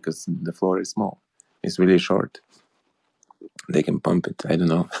fast because the floor is small. It's really short. They can pump it. I don't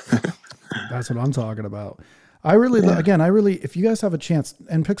know. That's what I'm talking about. I really, if you guys have a chance,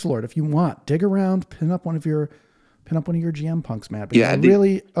 and Pixelord, if you want, dig around, pin up one of your GM punks, man.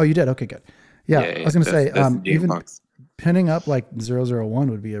 Oh, you did? Okay, good. Yeah, I was going to say, even punks. Pinning up like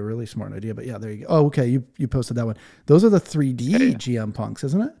 001 would be a really smart idea, but yeah, there you go. Oh, okay. You posted that one. Those are the 3D GM punks,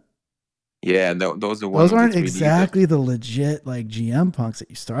 isn't it? Yeah, those are ones. Those aren't exactly the legit like GM punks that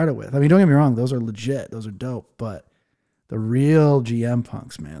you started with. I mean, don't get me wrong; those are legit. Those are dope, but the real GM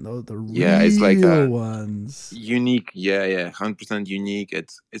punks, man, those the real it's like ones. Unique, 100% unique.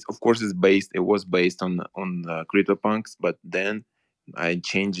 It's of course it was based on the CryptoPunks, but then I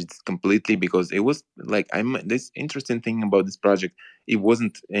changed it completely because it was like this interesting thing about this project. It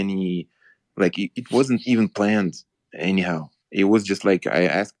wasn't any like it wasn't even planned anyhow. It was just like I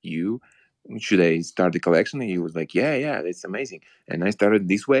asked you, should I start the collection? And he was like, yeah, that's amazing. And I started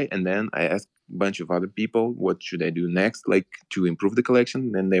this way, and then I asked a bunch of other people, what should I do next, like to improve the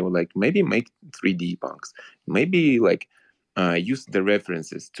collection? And they were like, maybe make 3D punks, maybe like use the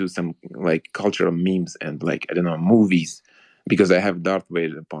references to some like cultural memes and like I don't know movies, because I have Darth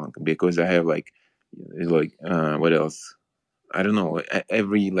Vader punk, because I have like what else? I don't know,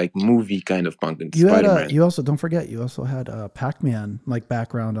 every like movie kind of punk, like Spider-Man. You also, don't forget, you also had a Pac-Man like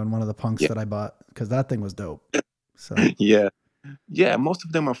background on one of the punks that I bought, because that thing was dope. So yeah, most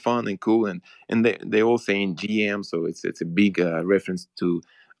of them are fun and cool, and they all saying GM, so it's a big reference to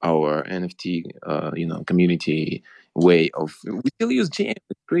our NFT community way of, we still use GM.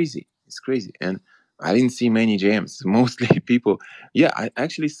 It's crazy, and I didn't see many GMs. Mostly people,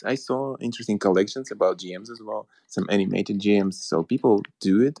 I saw interesting collections about GMs as well, some animated GMs. So people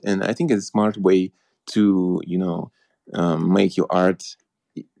do it, and I think it's a smart way to make your art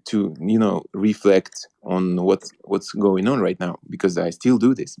to reflect on what's going on right now, because I still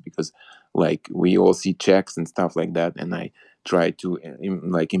do this, because like we all see checks and stuff like that, and I try to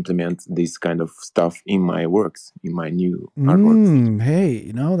implement this kind of stuff in my works, in my new artworks.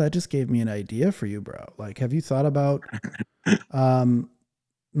 Hey, that just gave me an idea for you, bro. Like, have you thought about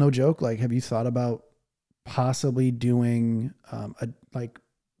no joke, like, have you thought about possibly doing like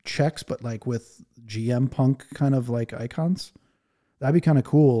checks, but like with GM Punk kind of like icons? That'd be kind of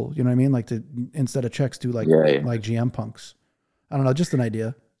cool. You know what I mean? Like to instead of checks, do Yeah, yeah. like GM Punks. I don't know, just an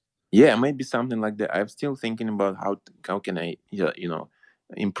idea. Yeah, maybe something like that. I'm still thinking about how can I, yeah,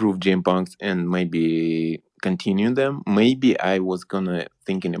 improve gym punks and maybe continue them. Maybe I was gonna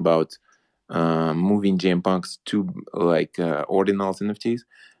thinking about moving gym punks to like ordinals NFTs,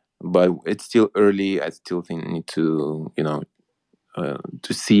 but it's still early. I still think need to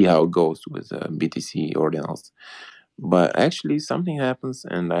see how it goes with BTC ordinals. But actually, something happens,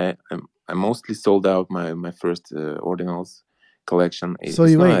 and I mostly sold out my first ordinals collection. So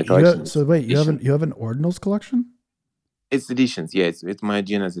It's you not a wait, collection; it's edition. you have an ordinals collection? It's editions. Yeah, it's my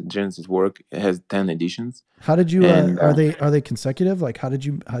Genesis work. It has 10 editions, How did you and are they consecutive? Like how did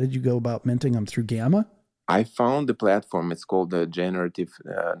you go about minting them through Gamma? I found the platform. It's called the Generative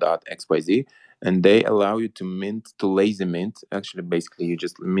 .xyz, and they allow you to mint to lazy mint. Actually, basically, you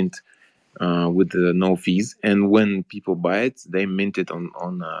just mint with no fees. And when people buy it, they mint it on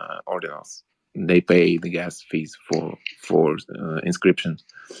ordinals. They pay the gas fees for inscription,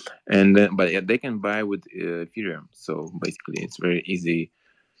 and but yeah, they can buy with Ethereum. So basically, it's very easy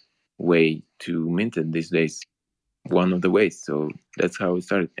way to mint it these days. One of the ways. So that's how it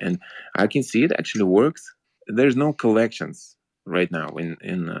started, and I can see it actually works. There's no collections right now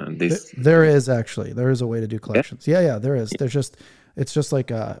in this. There is actually there is a way to do Yeah, collections. Yeah, yeah, there is. There's just it's just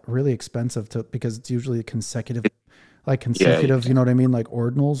like really expensive to because it's usually consecutive, like yeah, consecutive. You know what I mean? Like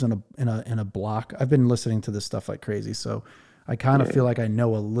ordinals in a block. I've been listening to this stuff like crazy, so I kind of yeah. feel like I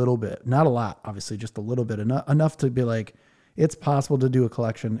know a little bit, not a lot, obviously, just a little bit enough to be like it's possible to do a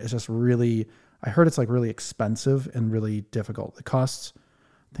collection. It's just really I heard it's like really expensive and really difficult. It costs.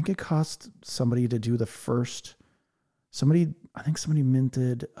 I think it cost somebody to do the first I think somebody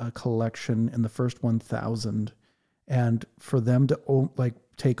minted a collection in the first 1,000, and for them to like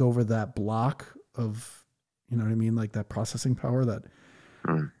take over that block of, you know what I mean, like that processing power, that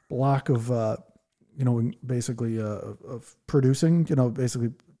Mm. block of, basically of producing,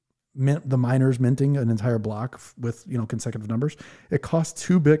 basically the miners minting an entire block with consecutive numbers. It costs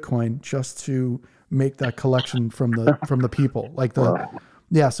 2 Bitcoin just to make that collection from the people, like the Wow.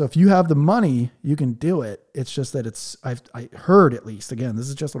 yeah, so if you have the money, you can do it. It's just that I heard, at least, again, this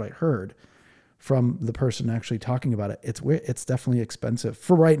is just what I heard from the person actually talking about it. It's definitely expensive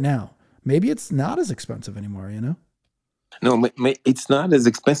for right now. Maybe it's not as expensive anymore. No, it's not as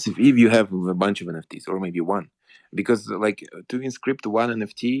expensive if you have a bunch of NFTs or maybe one, because like to inscript one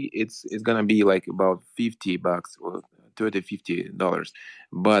NFT, it's gonna be like about $50 or 30 $50,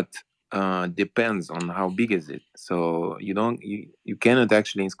 but depends on how big is it. So you cannot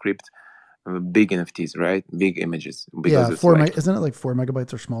actually inscript big NFTs, right? Big images because Yeah, it's like isn't it like 4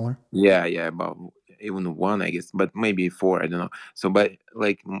 MB or smaller? yeah, yeah, about even one, I guess, but maybe four. I don't know. So, but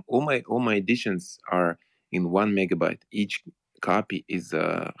like all my editions are in 1 MB. Each copy is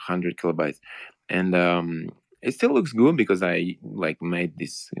 100 kilobytes, and it still looks good because I like made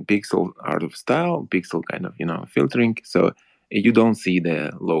this pixel art of style, pixel kind of filtering. So you don't see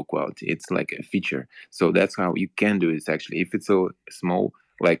the low quality. It's like a feature. So that's how you can do it. Actually, if it's so small,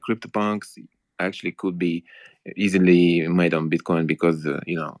 like CryptoPunks, actually could be easily made on Bitcoin because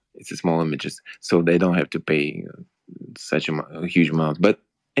it's a small images, so they don't have to pay such a huge amount. But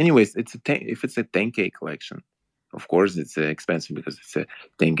anyways, if it's a 10K collection, of course it's expensive because it's a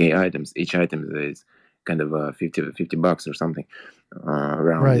 10K items. Each item is kind of 50 bucks or something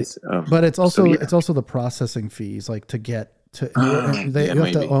around Right. this. But it's So also yeah, it's also the processing fees, like to get to in order yeah, you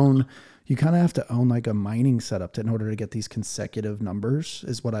have to maybe. own you kind of have to own like a mining setup in order to get these consecutive numbers,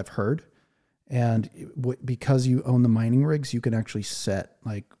 is what I've heard. And because you own the mining rigs, you can actually set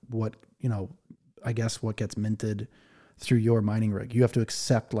like what, I guess what gets minted through your mining rig. You have to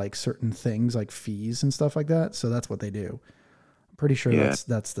accept like certain things like fees and stuff like that. So that's what they do. I'm pretty sure Yeah,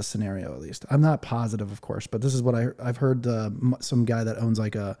 that's the scenario, at least. I'm not positive, of course, but this is what I've heard. Some guy that owns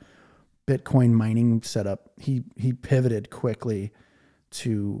like a Bitcoin mining setup, he pivoted quickly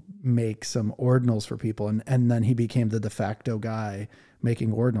to make some ordinals for people, and then he became the de facto guy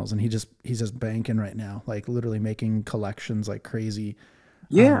making ordinals, and he's just banking right now, like literally making collections like crazy.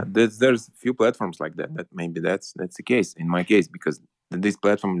 yeah. There's a few platforms like that. That maybe that's the case in my case because this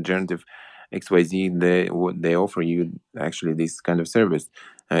platform generative XYZ they offer you actually this kind of service.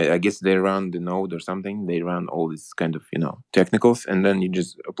 I guess they run the node or something. They run all this kind of technicals, and then you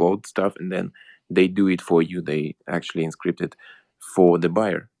just upload stuff, and then they do it for you. They actually inscript it for the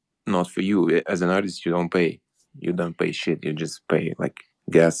buyer, not for you. As an artist, you don't pay. You don't pay shit. You just pay like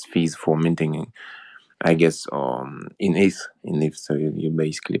gas fees for minting I guess in ETH, so you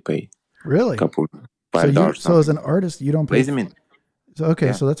basically pay a Really? couple So you, $5 so as something. an artist, you don't pay. Lazy mint. So okay,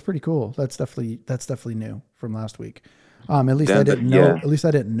 Yeah. so that's pretty cool. That's definitely new from last week. At least I Then didn't know. yeah, At least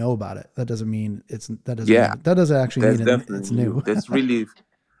I didn't know about it. That doesn't mean yeah, that doesn't actually that's mean it's definitely new. new. That's really,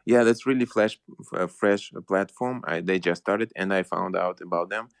 yeah, that's really fresh platform. They just started, and I found out about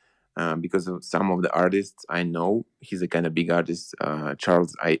them because of some of the artists I know. He's a kind of big artist,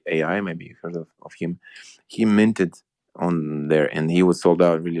 Charles AI. Maybe you heard of him. He minted on there, and he was sold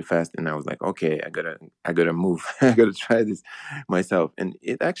out really fast. And I was like, okay, I gotta move. I gotta try this myself, and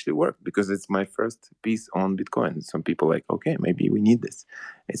it actually worked because it's my first piece on Bitcoin. Some people like, okay, maybe we need this.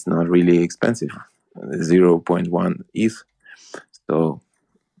 It's not really expensive, 0.1 ETH. So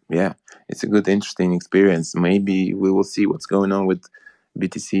yeah, it's a good, interesting experience. Maybe we will see what's going on with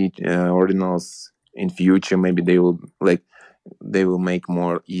BTC ordinals in future. Maybe they will make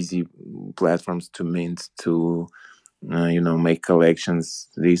more easy platforms to mint to make collections,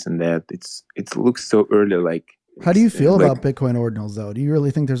 this and that. It looks so early, like How do you it's feel like about Bitcoin ordinals, though? Do you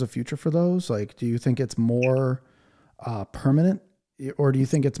really think there's a future for those? Like, do you think it's more permanent, or do you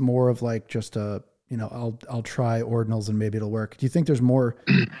think it's more of like just a I'll try ordinals and maybe it'll work? Do you think there's more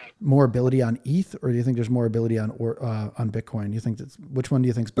ability on ETH, or do you think there's more ability on Bitcoin? Do you think which one do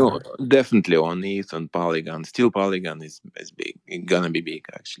you think's no, better? definitely on ETH, on Polygon. Still, Polygon is big. It's gonna be big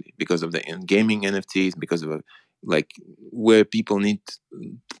actually because of the gaming NFTs. Because of like where people need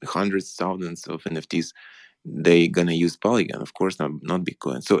hundreds, thousands of NFTs, they gonna use Polygon, of course, not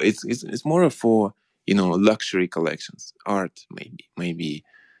Bitcoin. So it's more for luxury collections, art, maybe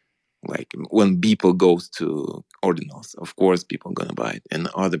like when people goes to ordinals, of course people gonna buy it, and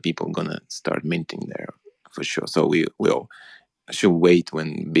other people gonna start minting there for sure. So we will should wait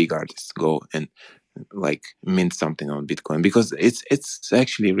when big artists go and like mint something on Bitcoin, because it's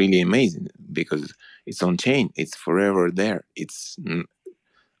actually really amazing because it's on chain, it's forever there, it's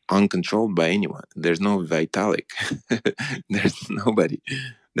uncontrolled by anyone. There's no Vitalik. There's nobody.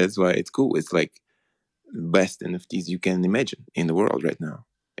 That's why it's cool. It's like best NFTs you can imagine in the world right now.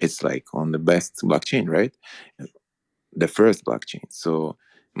 It's like on the best blockchain, right? The first blockchain. So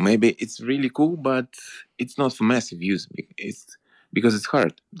maybe it's really cool, but it's not for massive use. It's because it's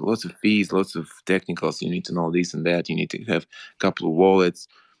hard. Lots of fees, lots of technicals. You need to know this and that. You need to have a couple of wallets.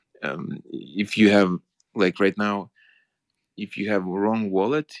 If you have like right now, if you have a wrong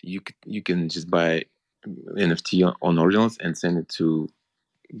wallet, you can just buy NFT on Ordinals and send it to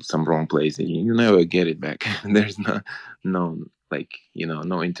some wrong place, and you never get it back. There's no like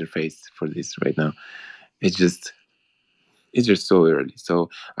no interface for this right now. It's just it's just so early. So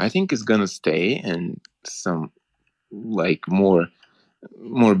I think it's gonna stay, and some like more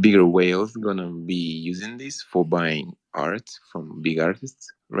bigger whales gonna be using this for buying art from big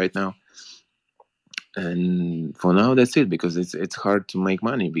artists right now. And for now, that's it, because it's hard to make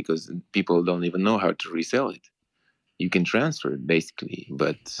money because people don't even know how to resell it. You can transfer it basically,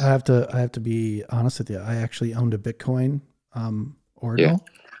 but I have to be honest with you. I actually owned a Bitcoin yeah, ordinal,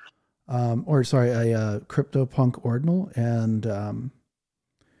 or sorry, a CryptoPunk ordinal, and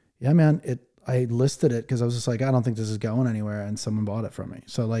yeah, man, I listed it because I was just like, I don't think this is going anywhere, and someone bought it from me.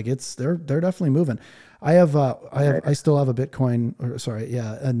 So like, they're definitely moving. I still have a Bitcoin, or sorry,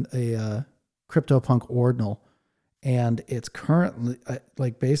 yeah, and a CryptoPunk ordinal, and it's currently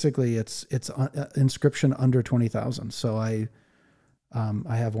like basically it's inscription under 20,000. So I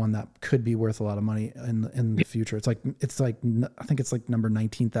have one that could be worth a lot of money in the future. It's like I think it's like number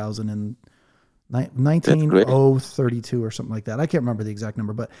 19,000 and that's great. 19032 or something like that. I can't remember the exact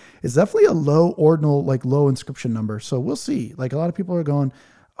number, but it's definitely a low ordinal, like low inscription number. So we'll see. Like a lot of people are going,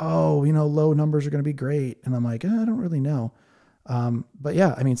 oh, low numbers are going to be great, and I'm like, I don't really know. But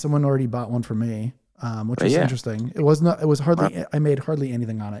yeah, I mean, someone already bought one for me, which But was yeah, interesting. It was not. It was hardly. I made hardly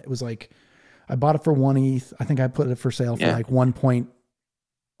anything on it. It was like I bought it for 1 ETH. I think I put it for sale for yeah, like 1.09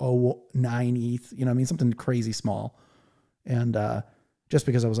 ETH. I mean, something crazy small. And just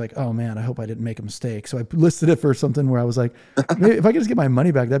because I was like, oh man, I hope I didn't make a mistake. So I listed it for something where I was like, maybe if I could just get my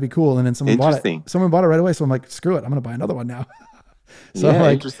money back, that'd be cool. And then someone bought it. interesting. Someone bought it right away. So I'm like, screw it. I'm going to buy another one now. So I'm Yeah,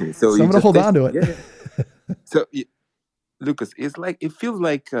 like, interesting. So so you I'm going to just hold on test. to it. Yeah, yeah. So Lucas, it feels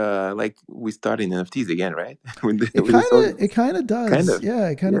like we started NFTs again, right? With this It audience, kind of kind does. of. Yeah,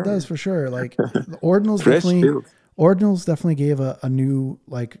 it kind of Yeah, does for sure. Like yeah. the Fresh feels. Ordinals definitely gave a new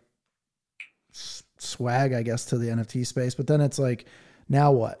like swag, I guess, to the NFT space. But then it's like,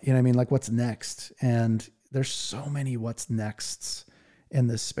 now what? You know what I mean? Like, what's next? And there's so many what's nexts in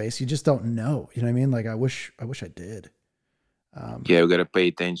this space. You just don't know. You know what I mean? Like, I wish I did. Yeah, we gotta pay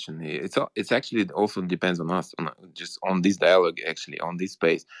attention. It's actually it also depends on us, on just on this dialogue, actually, on this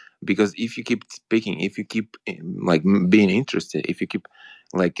space. Because if you keep speaking, if you keep like being interested, if you keep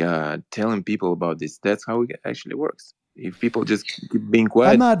like telling people about this, that's how it actually works. If people just keep being I'm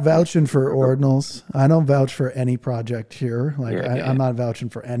quiet, not vouching for ordinals. I don't vouch for any project here. Like I'm not vouching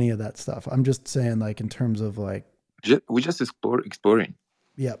for any of that stuff. I'm just saying, like, in terms of like, we just exploring.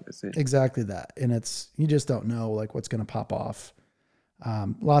 Yep, exactly that. And you just don't know like what's going to pop off.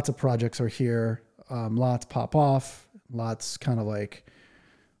 Lots of projects are here. Lots pop off. Lots kind of like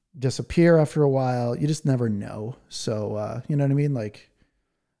disappear after a while. You just never know. So you know what I mean? Like,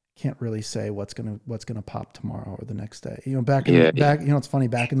 can't really say what's gonna pop tomorrow or the next day. You know, back, you know, it's funny,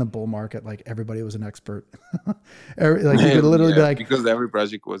 back in the bull market, like everybody was an expert. Like you could literally be like, because every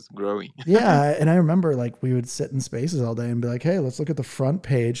project was growing. Yeah. And I remember like we would sit in spaces all day and be like, hey, let's look at the front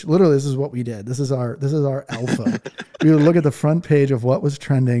page. Literally, this is what we did. This is our alpha. We would look at the front page of what was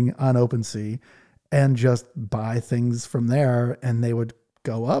trending on OpenSea and just buy things from there, and they would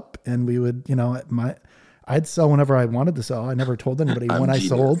go up, and we would, you know, I'd sell whenever I wanted to sell. I never told anybody when I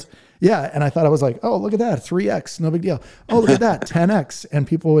sold. Yeah. And I thought, I was like, oh, look at that. 3X. No big deal. Oh, look at that. 10X. And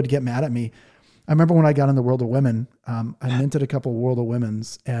people would get mad at me. I remember when I got in the World of Women, I minted a couple World of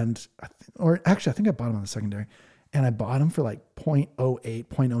Women's, and, or actually, I think I bought them on the secondary, and I bought them for like 0.08,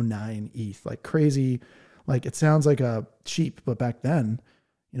 0.09 ETH, like crazy. Like it sounds like a cheap, but back then,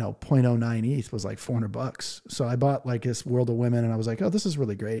 you know, 0.09 ETH was like $400. So I bought like this World of Women, and I was like, oh, this is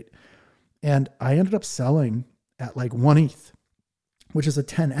really great. And I ended up selling at like 1 ETH, which is a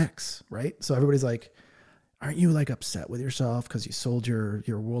 10X, right? So everybody's like, aren't you like upset with yourself because you sold your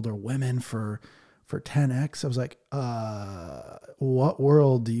World of Women for 10X? I was like, what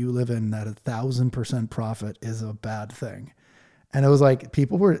world do you live in that 1,000% profit is a bad thing? And it was like,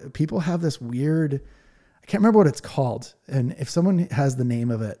 people have this weird, I can't remember what it's called. And if someone has the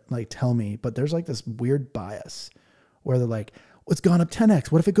name of it, like tell me, but there's like this weird bias where they're like, well, it's gone up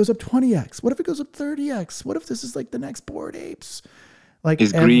 10X. What if it goes up 20X? What if it goes up 30X? What if this is like the next Bored Apes? Like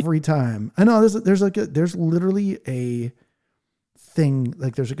every time. I know there's literally a thing,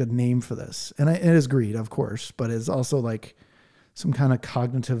 like there's like a name for this. And it is greed, of course, but it's also like some kind of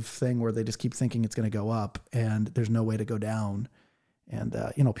cognitive thing where they just keep thinking it's going to go up and there's no way to go down. And,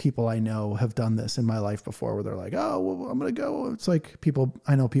 you know, people I know have done this in my life before where they're like, oh, well, I'm going to go. It's like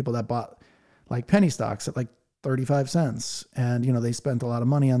I know people that bought like penny stocks at like 35 cents. And, you know, they spent a lot of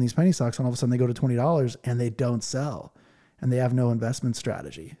money on these penny stocks, and all of a sudden they go to $20 and they don't sell, and they have no investment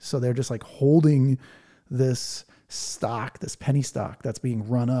strategy. So they're just like holding this stock, this penny stock that's being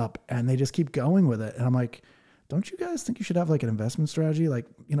run up, and they just keep going with it. And I'm like, don't you guys think you should have like an investment strategy? Like,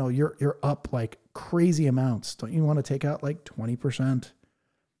 you know, you're up like crazy amounts. Don't you want to take out like 20%,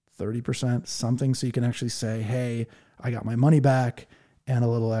 30%, something, so you can actually say, hey, I got my money back and a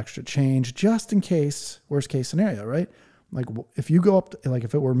little extra change just in case, worst case scenario, right? Like if you go up, like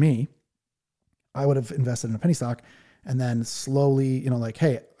if it were me, I would have invested in a penny stock and then slowly, you know, like,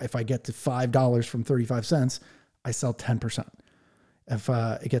 hey, if I get to $5 from 35 cents, I sell 10%. If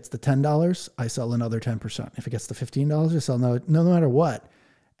it gets to $10, I sell another 10%. If it gets to $15, I sell no matter what,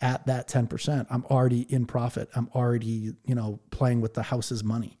 at that 10%, I'm already in profit. I'm already, you know, playing with the house's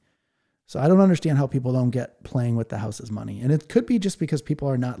money. So I don't understand how people don't get playing with the house's money. And it could be just because people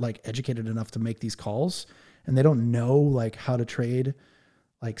are not like educated enough to make these calls, and they don't know like how to trade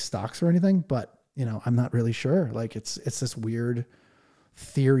like stocks or anything. But, you know, I'm not really sure. Like it's this weird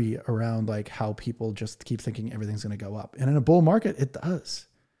theory around like how people just keep thinking everything's going to go up. And in a bull market, it does.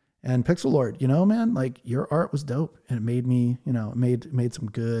 And Pixel Lord, you know, man, like your art was dope, and it made me, you know, made some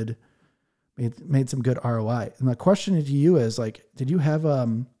good ROI. And the question to you is like, did you have,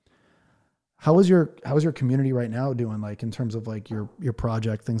 how is your community right now doing? Like in terms of like your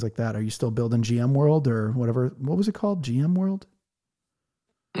project, things like that. Are you still building GM World or whatever? What was it called? GM World?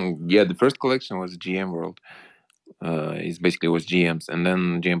 Yeah, the first collection was GM World. It basically was GMs, and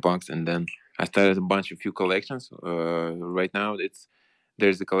then GM Punks, and then I started a few collections. Right now,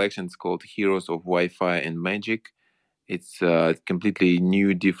 there's a collection. It's called Heroes of Wi-Fi and Magic. It's a completely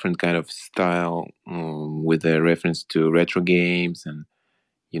new, different kind of style with a reference to retro games and,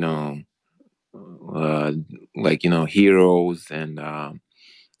 you know, like, you know, heroes and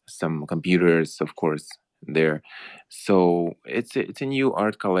some computers, of course, there. So it's a new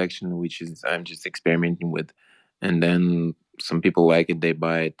art collection which is I'm just experimenting with, and then some people like it, they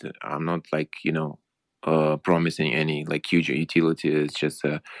buy it. I'm not like, you know, promising any like huge utility. It's just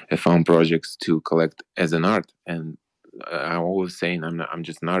a fun projects to collect as an art. And I'm always saying I'm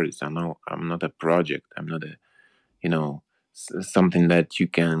just an artist. I'm not a project. I'm not a, you know, something that you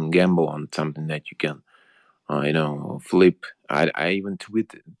can gamble on, something that you can flip. I even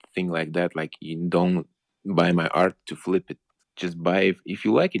tweet thing like that. Like, you don't buy my art to flip it. Just buy it. If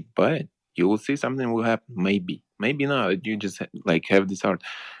you like it, buy it. You will see something will happen. Maybe not. You just like have this art.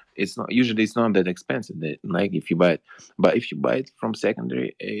 It's not that expensive. Like, if you buy it, but if you buy it from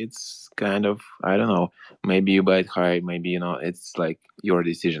secondary, it's kind of, I don't know. Maybe you buy it high. Maybe, it's like your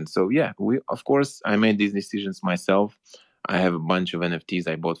decision. So yeah, of course I made these decisions myself. I have a bunch of NFTs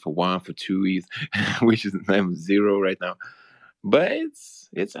I bought for 1 for 2 ETH, which is I'm 0 right now. But it's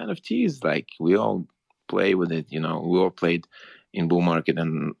NFTs. Like, we all play with it. We all played in bull market,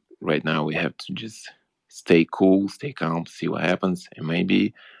 and right now we have to just stay cool, stay calm, see what happens, and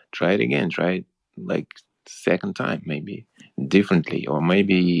maybe try it again. Try it like second time, maybe differently, or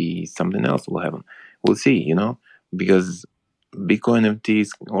maybe something else will happen. We'll see. Because Bitcoin NFTs,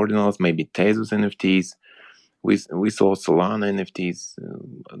 ordinals, maybe Tezos NFTs. We saw Solana NFTs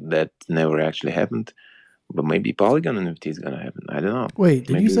that never actually happened, but maybe Polygon NFT is gonna happen. I don't know. Wait,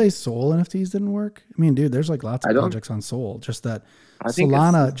 did you Maybe say Sol NFTs didn't work? I mean, dude, there's like lots of I don't. projects on Sol. Just that I think it's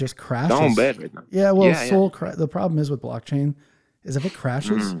Solana just down crashes. bad right now. Yeah, well, Yeah, yeah. the problem is with blockchain is if it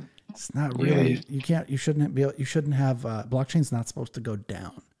crashes, it's not really. Yeah. You shouldn't be. You shouldn't have blockchain's not supposed to go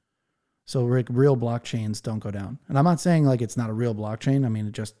down. So like real blockchains don't go down. And I'm not saying like it's not a real blockchain. I mean,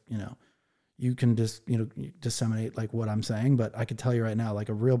 it just you can just disseminate like what I'm saying, but I can tell you right now, like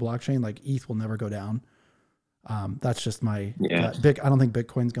a real blockchain, like ETH will never go down. That's just my I don't think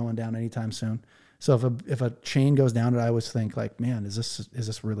Bitcoin's going down anytime soon. So if a chain goes down, I always think like, man, is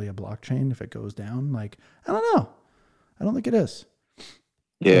this really a blockchain? If it goes down, like, I don't know. I don't think it is.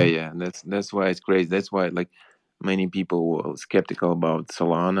 Yeah. That's why it's crazy. That's why like many people were skeptical about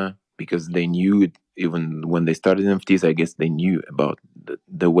Solana, because they knew it even when they started NFTs. I guess they knew about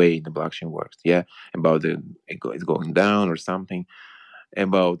the way the blockchain works. Yeah, about it's going down or something,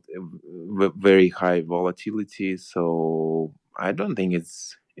 about very high volatility. So I don't think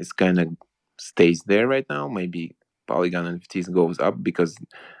it's kind of stays there right now. Maybe Polygon NFTs goes up because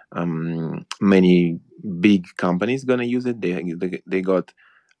many big companies gonna use it. They got,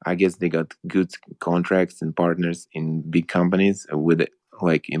 I guess they got good contracts and partners in big companies with it,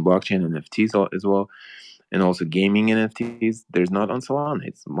 like in blockchain NFTs as well, and also gaming NFTs. There's not on Solana.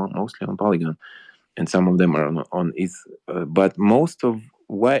 It's mostly on Polygon, and some of them are on ETH. But most of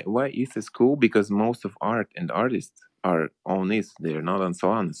why ETH is cool, because most of art and artists are on ETH. They're not on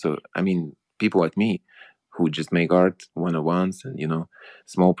Solana. So I mean, people like me who just make art one-on-ones and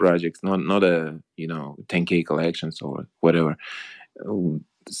small projects, not a 10K collections or whatever.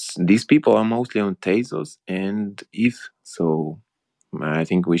 These people are mostly on Tezos and ETH. So I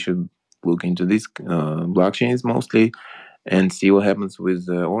think we should look into these blockchains mostly and see what happens with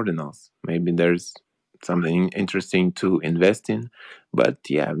ordinals. Maybe there's something interesting to invest in, but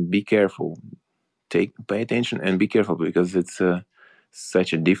yeah, be careful. Pay attention and be careful, because it's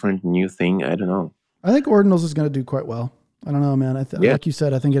such a different new thing. I don't know. I think ordinals is going to do quite well. I don't know, man. Like you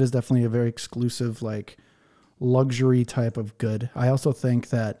said, I think it is definitely a very exclusive, like luxury type of good. I also think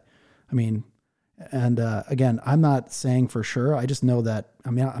that, I mean, and again, I'm not saying for sure. I just know that,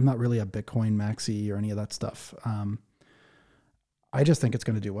 I mean, I'm not really a Bitcoin maxi or any of that stuff. I just think it's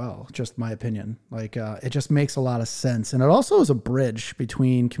going to do well. Just my opinion. Like, it just makes a lot of sense. And it also is a bridge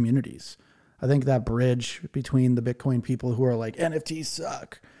between communities. I think that bridge between the Bitcoin people who are like, NFTs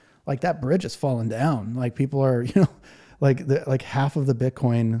suck, like that bridge has fallen down. Like people are, like half of the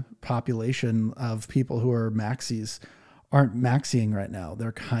Bitcoin population of people who are maxis aren't maxing right now.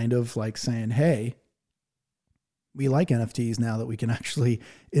 They're kind of like saying, hey, we like NFTs now that we can actually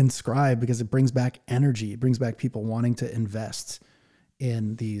inscribe, because it brings back energy. It brings back people wanting to invest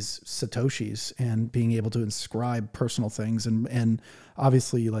in these Satoshis and being able to inscribe personal things and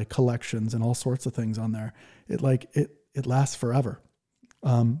obviously like collections and all sorts of things on there. It lasts forever.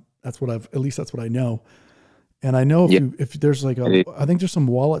 That's what I know. And I know if there's like I think there's some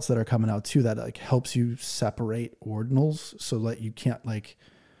wallets that are coming out too that like helps you separate ordinals so that you can't like,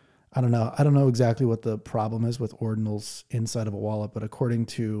 I don't know exactly what the problem is with ordinals inside of a wallet, but according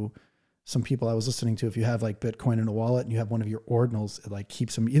to some people I was listening to, if you have like Bitcoin in a wallet and you have one of your ordinals, it like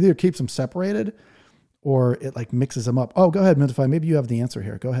keeps them separated or it like mixes them up. Oh, go ahead, Mintify. Maybe you have the answer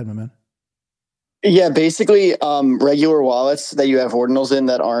here. Go ahead, my man. Yeah, basically, regular wallets that you have ordinals in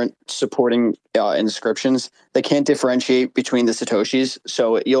that aren't supporting inscriptions, they can't differentiate between the Satoshis.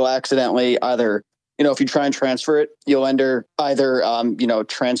 So you'll accidentally either, if you try and transfer it, you'll either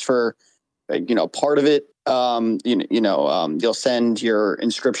transfer, part of it. You'll send your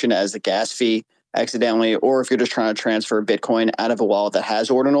inscription as the gas fee accidentally, or if you're just trying to transfer Bitcoin out of a wallet that has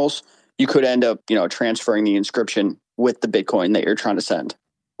ordinals, you could end up, transferring the inscription with the Bitcoin that you're trying to send.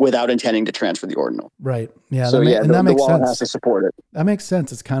 without intending to transfer the ordinal. Right. Yeah. So that the makes wallet sense. has to support it. That makes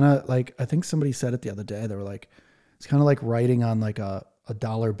sense. It's kind of like, I think somebody said it the other day. They were like, it's kind of like writing on like a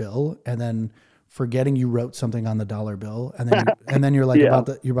dollar bill and then forgetting you wrote something on the dollar bill. And then you're like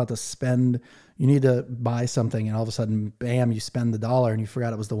you're about to spend, you need to buy something. And all of a sudden, bam, you spend the dollar and you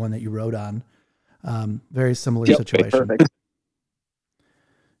forgot it was the one that you wrote on. Very similar situation. Perfect.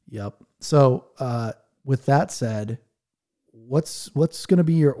 Yep. So, with that said, what's going to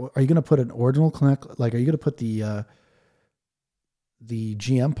be are you going to put an ordinal connect? Like, are you going to put the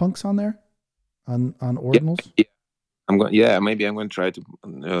GM punks on there on ordinals? Yeah. Maybe I'm going to try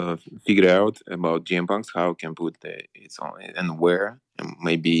to figure out about GM punks, how I can put it's on and where, and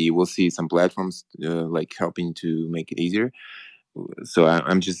maybe we'll see some platforms like helping to make it easier. So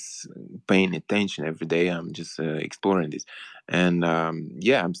I'm just paying attention every day. I'm just exploring this, and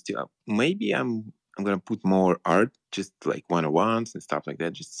I'm still maybe I'm gonna put more art, just like one-on-ones and stuff like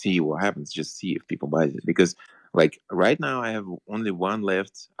that. Just see what happens. Just see if people buy it, because like right now I have only one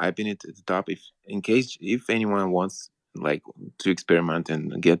left. I pin it at the top. If anyone wants like to experiment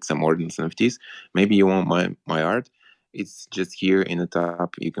and get some ordinals NFTs, maybe you want my art. It's just here in the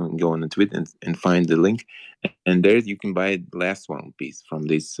top. You can go on the tweet and find the link, and there you can buy the last one piece from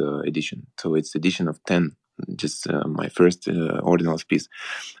this edition. So it's edition of 10, just my first ordinals piece.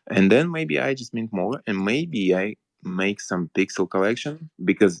 And then maybe I just mint more, and maybe I make some pixel collection,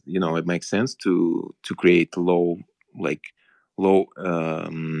 because it makes sense to create low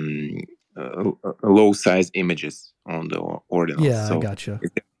low size images on the ordinals. Yeah, So I gotcha.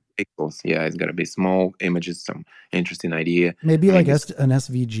 it's pixels. Yeah, it's gotta be small images, some interesting idea. Maybe like an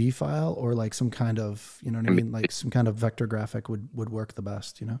SVG file, or like some kind of, you know what I mean? Like some kind of vector graphic would work the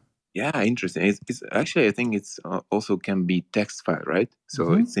best, Yeah, interesting. It's actually, I think it's also can be text file, right?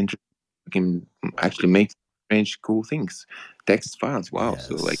 So it's interesting. You can actually make strange, cool things. Text files. Wow. Yes.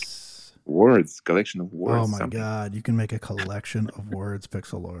 So like words, collection of words. Oh my God. You can make a collection of words,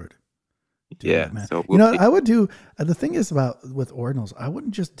 Pixel Lord. Do yeah. it, man. So I would do, the thing is with ordinals, I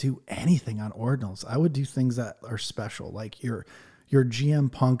wouldn't just do anything on ordinals. I would do things that are special. Like your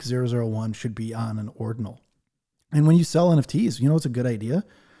GM Punk 001 should be on an ordinal. And when you sell NFTs, it's a good idea.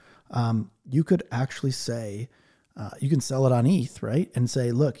 You could actually say, you can sell it on ETH, right? And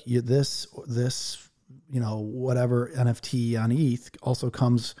say, look, this, whatever NFT on ETH also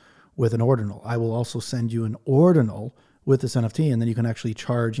comes with an ordinal. I will also send you an ordinal with this NFT, and then you can actually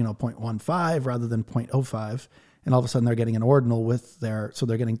charge, 0.15 rather than 0.05. And all of a sudden they're getting an ordinal so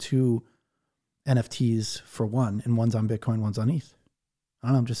they're getting two NFTs for one, and one's on Bitcoin, one's on ETH. I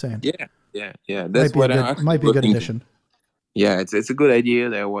don't know, I'm just saying. Yeah. That's might be a good addition. Yeah, it's a good idea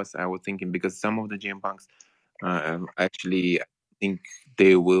that I was thinking, because some of the GM punks actually, I think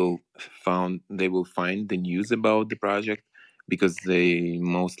they will find the news about the project, because they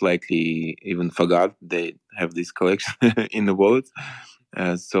most likely even forgot they have this collection in the wallet.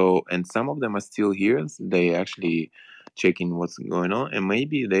 So, and some of them are still here. They actually checking what's going on, and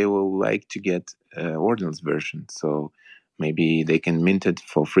maybe they will like to get ordinals version. So maybe they can mint it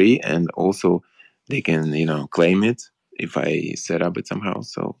for free, and also they can claim it if I set up it somehow.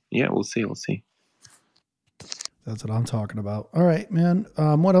 So yeah, we'll see. That's what I'm talking about. All right, man.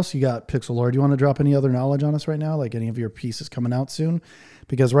 What else you got, Pixel Lord? Do you want to drop any other knowledge on us right now? Like any of your pieces coming out soon?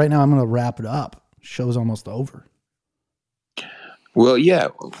 Because right now I'm going to wrap it up. Show's almost over. Well, yeah.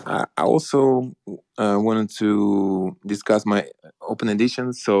 I also wanted to discuss my open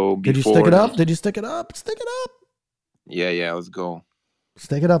edition. So did you stick it up? Did you stick it up? Stick it up. Yeah. Let's go.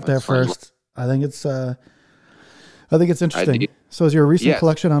 Stick it up there first. I think it's interesting. So is your recent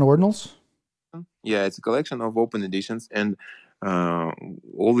collection on ordinals? Yeah, it's a collection of open editions, and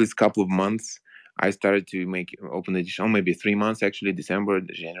all these couple of months I started to make open edition. Maybe 3 months actually, December,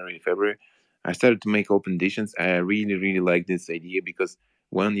 January, February. I started to make open editions. I really like this idea, because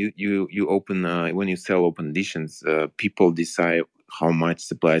when you open when you sell open editions, people decide how much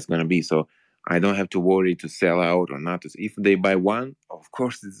supply is going to be. So I don't have to worry to sell out or not. If they buy one, of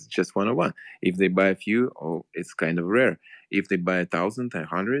course it's just 101. If they buy a few, it's kind of rare. If they buy 1,000,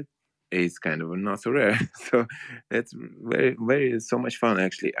 100, it's kind of not so rare. So it's very so much fun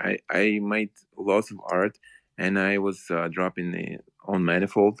actually. I made lots of art, and I was dropping on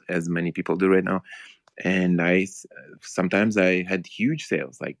Manifold, as many people do right now. And sometimes I had huge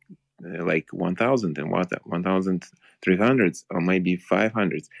sales, like 1,000 and 1,300 or maybe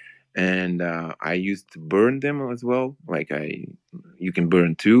 500. And I used to burn them as well. Like you can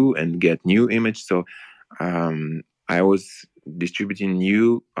burn two and get new image. So I was distributing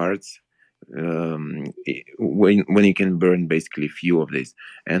new arts when you can burn basically few of these.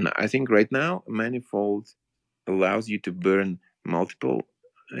 And I think right now Manifold allows you to burn multiple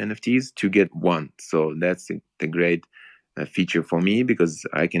NFTs to get one. So that's the great feature for me, because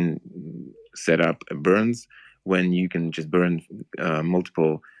I can set up burns when you can just burn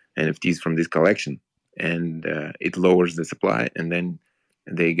multiple NFTs from this collection, and it lowers the supply, and then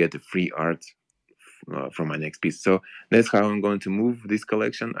they get a free art from my next piece. So that's how I'm going to move this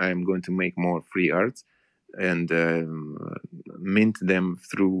collection. I'm going to make more free arts and mint them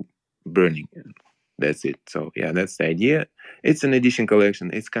through burning. That's it. So yeah, that's the idea. It's an edition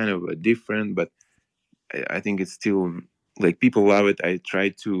collection. It's kind of different, but I think it's still like people love it. I try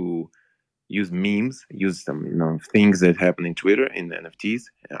to use memes, use some things that happen in Twitter in the NFTs.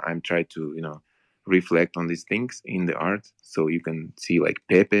 I'm trying to reflect on these things in the art, so you can see like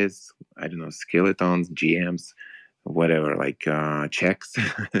pepes, I don't know, skeletons, GMs, whatever, like checks.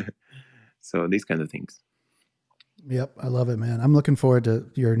 So these kind of things. Yep, I love it, man. I'm looking forward to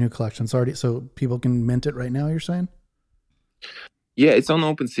your new collection. It's already, so people can mint it right now, you're saying? Yeah, it's on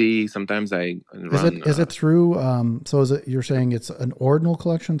OpenSea. Sometimes I run. Is it through? So is it? You're saying it's an ordinal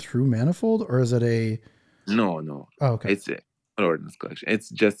collection through Manifold, or is it a? No. Oh, okay. It's an ordinance collection. It's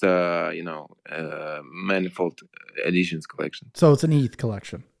just a Manifold editions collection. So it's an ETH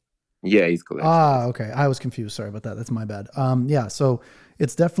collection. Yeah, ETH collection. Ah, okay. I was confused. Sorry about that. That's my bad. Yeah. So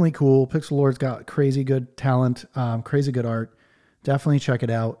it's definitely cool. Pixel Lord's got crazy good talent, crazy good art. Definitely check it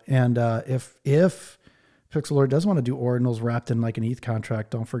out. And if Pixel Lord does want to do ordinals wrapped in like an ETH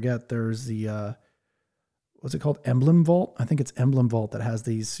contract, don't forget there's the what's it called? Emblem Vault. I think it's Emblem Vault that has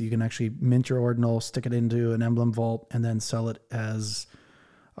these. So you can actually mint your ordinal, stick it into an Emblem Vault, and then sell it as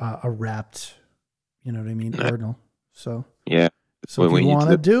a wrapped, you know what I mean, ordinal. So yeah. So if you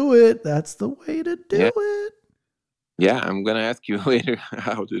want to do it, that's the way to do it. Yeah, I'm gonna ask you later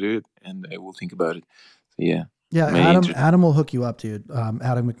how to do it, and I will think about it. So yeah. Yeah, Adam will hook you up, dude.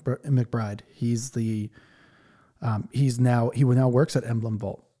 Adam McBride. He's the he now works at Emblem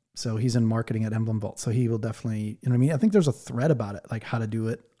Vault. So he's in marketing at Emblem Vault. So he will definitely, you know what I mean? I think there's a thread about it, like how to do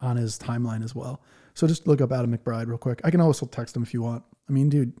it on his timeline as well. So just look up Adam McBride real quick. I can also text him if you want. I mean,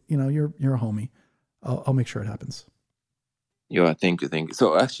 dude, you're a homie. I'll make sure it happens. Yeah, thank you.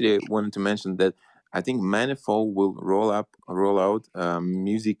 So actually, I wanted to mention that I think Manifold will roll out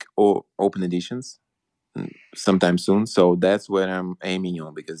music or open editions sometime soon. So that's what I'm aiming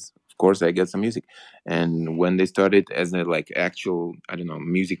on, because of course I get some music, and when they started as a like actual, I don't know,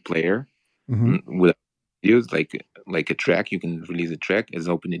 music player, with use like a track, you can release a track as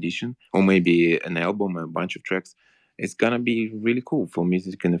open edition, or maybe an album, a bunch of tracks. It's gonna be really cool for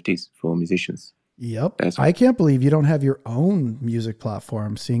music NFTs for musicians. Yep. I can't believe you don't have your own music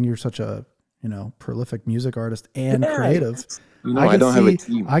platform, seeing you're such a, prolific music artist and creative. No, I don't have a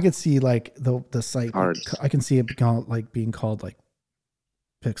team. I could see like the site. I can see it being called like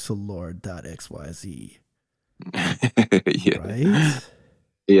pixellord.xyz. Yeah. Right?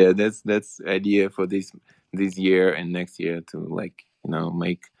 Yeah, that's idea for this year and next year to like,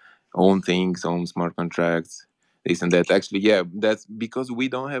 make own things, own smart contracts, this and that. Actually, yeah, that's because we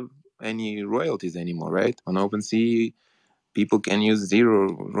don't have any royalties anymore, right? On OpenSea, people can use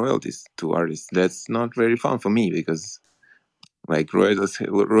 0 royalties to artists. That's not very fun for me, because like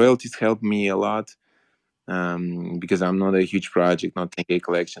royalties help me a lot, because I'm not a huge project, not 10K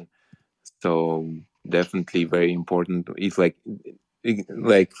collection. So definitely very important. It's like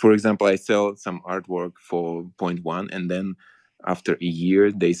for example, I sell some artwork for 0.1, and then after a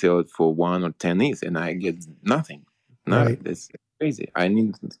year they sell it for 1 or 10 ETH, and I get nothing. No, right. That's crazy. I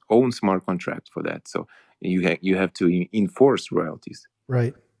need own smart contract for that. So you have to enforce royalties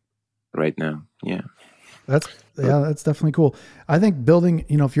right now. Yeah. That's definitely cool. I think building,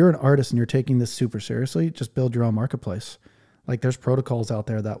 if you're an artist and you're taking this super seriously, just build your own marketplace. Like there's protocols out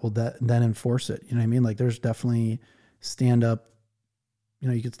there that will then enforce it. You know what I mean? Like there's definitely stand up,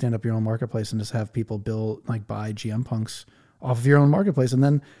 you could stand up your own marketplace and just have people buy GM punks off of your own marketplace. And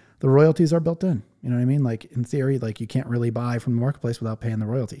then the royalties are built in, you know what I mean? Like in theory, like you can't really buy from the marketplace without paying the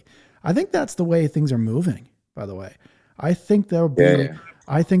royalty. I think that's the way things are moving, by the way. I think there'll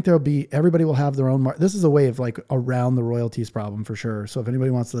be, everybody will have their own this is a way of like around the royalties problem for sure. So if anybody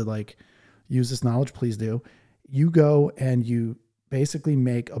wants to like use this knowledge, please do. You go and you basically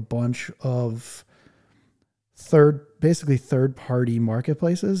make a bunch of third party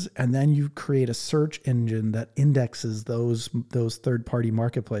marketplaces, and then you create a search engine that indexes those third party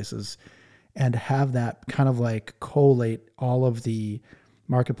marketplaces, and have that kind of like collate all of the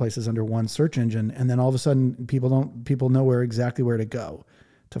marketplaces under one search engine. And then all of a sudden people know exactly where to go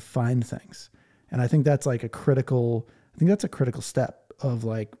to find things. And I think that's like a critical step of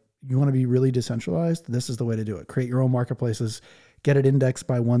like, you want to be really decentralized. This is the way to do it. Create your own marketplaces, get it indexed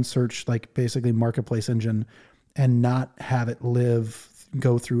by one search, like basically marketplace engine, and not have it live,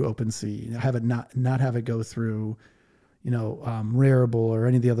 go through OpenSea, have it not have it go through, Rarible or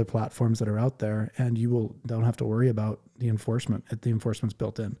any of the other platforms that are out there, and don't have to worry about the enforcement. The enforcement's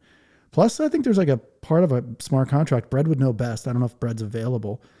built in. Plus, I think there's like a part of a smart contract. Bread would know best. I don't know if Bread's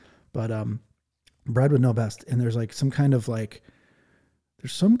available, but Bread would know best. And there's like some kind of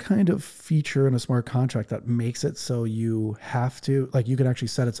feature in a smart contract that makes it so you have to, like, you can actually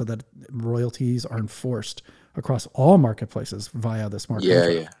set it so that royalties are enforced across all marketplaces via the smart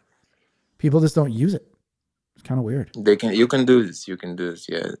contract. Yeah. People just don't use it. It's kind of weird. You can do this.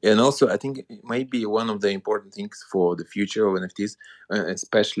 Yeah. And also, I think it might be one of the important things for the future of NFTs,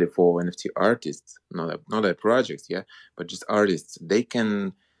 especially for NFT artists, not a projects, yeah, but just artists. They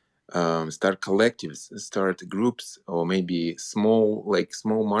can start collectives, start groups, or maybe small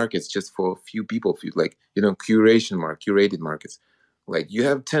markets just for a few people, curated markets. Like you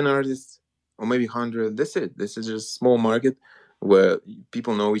have 10 artists or maybe 100. That's it. This is just a small market where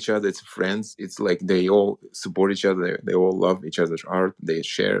people know each other. It's friends. It's like they all support each other. They all love each other's art. They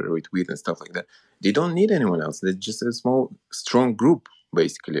share, retweet, and stuff like that. They don't need anyone else. They're just a small, strong group,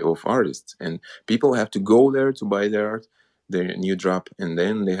 basically, of artists. And people have to go there to buy their art, their new drop, and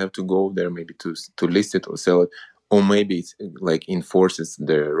then they have to go there maybe to list it or sell it, or maybe it's like enforces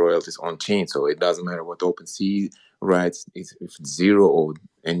the royalties on chain, so it doesn't matter what OpenSea writes, if it's zero or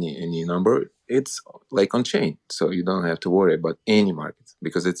any number, it's like on chain, so you don't have to worry about any markets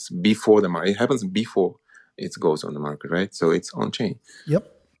because it's before the market. It happens before it goes on the market, right? So it's on chain. Yep,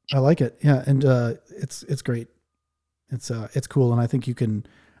 I like it. Yeah, and it's great. It's cool, and I think you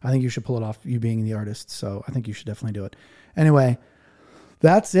should pull it off, you being the artist. So I think you should definitely do it. Anyway,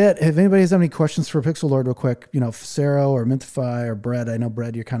 that's it. If anybody has any questions for Pixel Lord real quick, Facero or Mintify or Bread, I know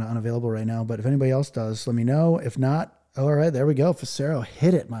Bread, you're kind of unavailable right now, but if anybody else does, let me know. If not, all right, there we go. Facero,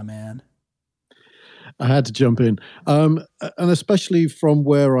 hit it, my man. I had to jump in. And especially from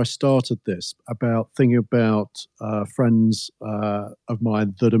where I started this, about thinking about friends of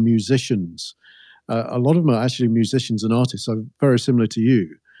mine that are musicians. A lot of them are actually musicians and artists, so very similar to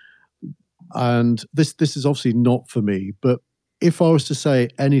you. And this is obviously not for me, but if I was to say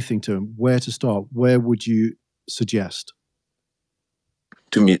anything to them, where to start, where would you suggest?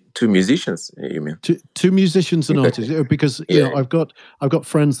 To musicians, you mean? To musicians and artists, because I've got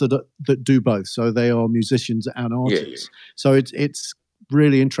friends that do both, so they are musicians and artists. Yeah. So it's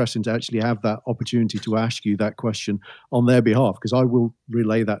really interesting to actually have that opportunity to ask you that question on their behalf, because I will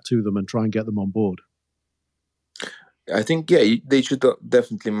relay that to them and try and get them on board. I think they should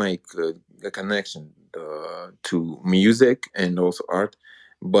definitely make a connection to music and also art,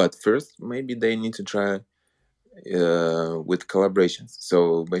 but first maybe they need to try with collaborations.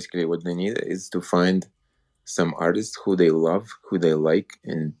 So basically what they need is to find some artists who they love, who they like,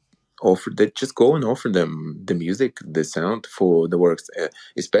 and just go and offer them the music, the sound for the works,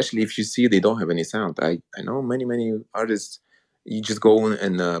 especially if you see they don't have any sound. I know many artists, you just go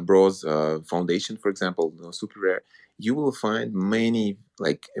and browse Foundation, for example, Super Rare, you will find many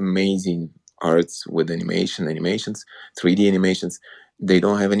like amazing arts with animations, 3D animations. They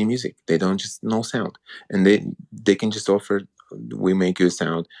don't have any music, they don't, just no sound, and they can just offer, we make you a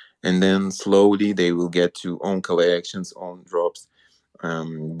sound, and then slowly they will get to own collections, own drops.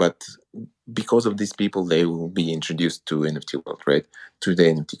 But because of these people, they will be introduced to NFT world, right? To the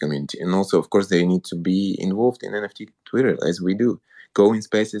NFT community. And also, of course, they need to be involved in NFT Twitter, as we do. Go in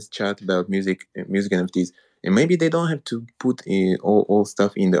spaces, chat about music NFTs. And maybe they don't have to put all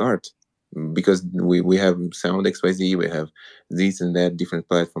stuff in the art, because we have Sound XYZ, we have this and that, different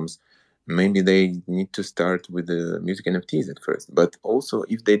platforms. Maybe they need to start with the music NFTs at first. But also,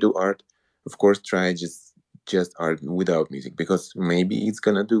 if they do art, of course, try just art without music, because maybe it's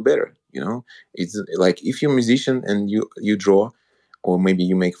gonna do better. It's like if you're a musician and you draw, or maybe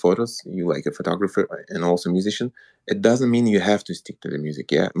you make photos, you like a photographer and also a musician, it doesn't mean you have to stick to the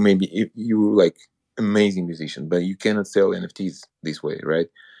music. Yeah, maybe if you like amazing musician, but you cannot sell NFTs this way, right?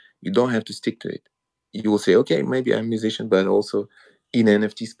 You don't have to stick to it. You will say, okay, maybe I'm a musician, but also in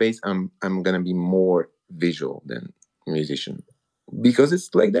NFT space, I'm gonna be more visual than musician, because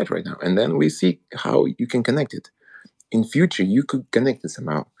it's like that right now. And then we see how you can connect it. In future, you could connect it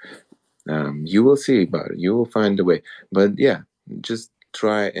somehow. You will see about it. You will find a way. But yeah, just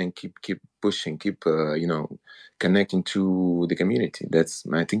try and keep pushing, keep connecting to the community.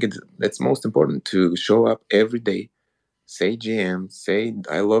 I think that's most important, to show up every day, say GM, say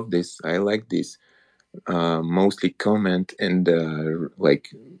I love this, I like this. Mostly comment and like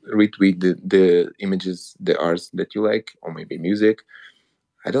retweet the images, the arts that you like, or maybe music.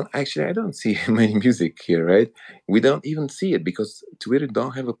 I don't see many music here, right? We don't even see it because Twitter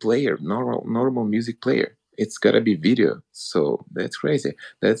don't have a player, normal music player. it's gotta be video. So that's crazy.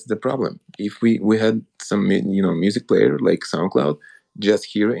 That's the problem. If we had some music player like SoundCloud just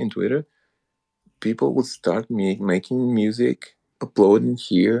here in Twitter, people would start making music, uploading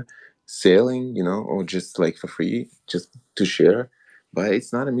here, selling, or just like for free, just to share. But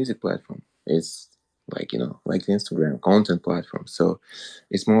it's not a music platform. It's like like the Instagram content platform. So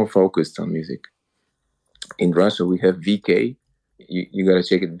it's more focused on music. In Russia, we have VK. You gotta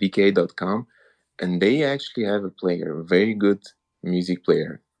check it, vk.com, and they actually have a player, a very good music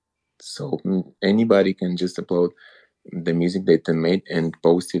player. So anybody can just upload the music that they made and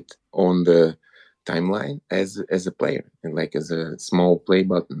post it on the timeline as a player, and like as a small play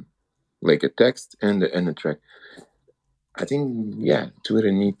button, like a text and a track. I think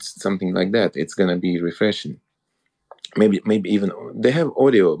Twitter needs something like that. It's gonna be refreshing. Maybe even they have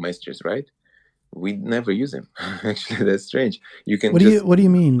audio messages, right? We never use them. Actually, that's strange. You can just What do you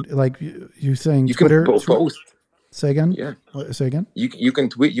mean? Like you saying you can Twitter? post. Say again. Yeah, Say again. you can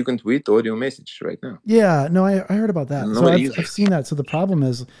tweet audio message right now. Yeah, no, I heard about that. So Nobody uses I've it. seen that. So the problem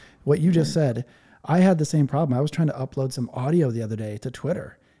is what you just said. I had the same problem. I was trying to upload some audio the other day to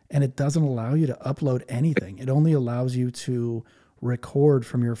Twitter, and it doesn't allow you to upload anything. It only allows you to record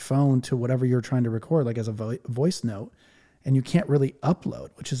from your phone to whatever you're trying to record, like as a voice note, and you can't really upload,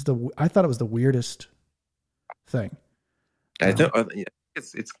 which is I thought it was the weirdest thing. I don't.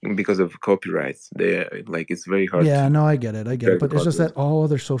 It's because of copyrights. They like it's very hard. Yeah, to no, I get it. But it's just copyright. that all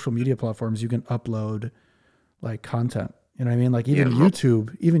other social media platforms you can upload like content. You know what I mean? Like even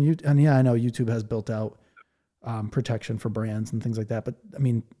YouTube, and yeah, I know YouTube has built out protection for brands and things like that. But I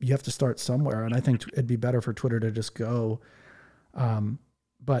mean, you have to start somewhere, and I think it'd be better for Twitter to just go.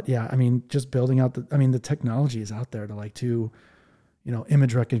 But yeah, I mean, just building out the technology is out there to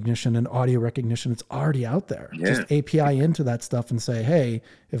image recognition and audio recognition. It's already out there. Yeah. Just API into that stuff and say, hey,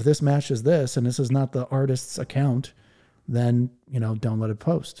 if this matches this and this is not the artist's account, then don't let it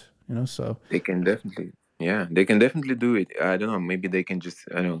post. So they can definitely do it. I don't know. Maybe they can just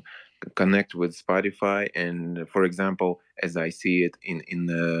connect with Spotify, and for example, as I see it in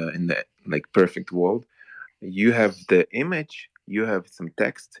the like perfect world, you have the image, you have some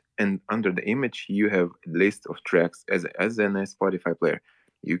text, and under the image you have a list of tracks as in a Spotify player.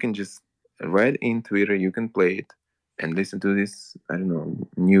 You can just write in Twitter, you can play it and listen to this, I don't know,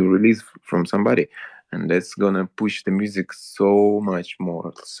 new release from somebody, and that's gonna push the music so much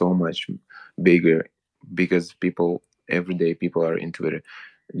more, so much bigger, because every day people are in Twitter.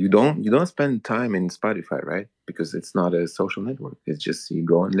 You don't spend time in Spotify, right? Because it's not a social network. It's just you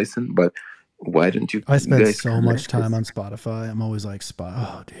go and listen. But why don't you I spend guys so much time on Spotify. I'm always like,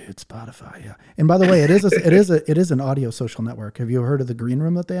 oh, dude, Spotify, yeah. And by the way, it is an audio social network. Have you heard of the Green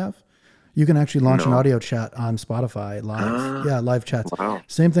Room that they have? You can actually launch an audio chat on Spotify live. Yeah, live chats. Wow.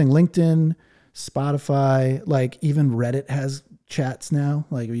 Same thing. LinkedIn, Spotify, like even Reddit has chats now.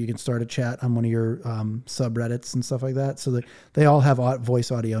 Like you can start a chat on one of your subreddits and stuff like that. So they all have voice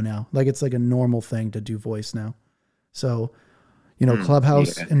audio now. Like it's like a normal thing to do voice now. So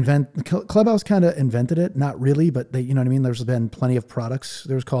Clubhouse Clubhouse kind of invented it, not really, but they, you know what I mean? There's been plenty of products.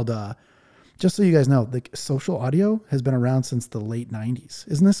 There's called, just so you guys know, the social audio has been around since the late 90s.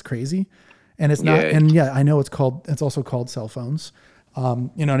 Isn't this crazy? And it's not, and yeah, I know it's also called cell phones. You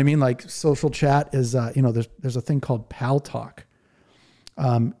know what I mean? Like social chat is, there's a thing called Pal Talk.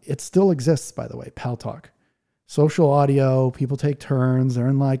 It still exists, by the way, Pal Talk. Social audio, people take turns, they're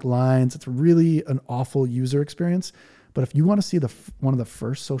in like lines. It's really an awful user experience. But if you want to see one of the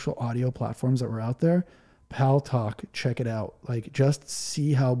first social audio platforms that were out there, Pal Talk, check it out. Like just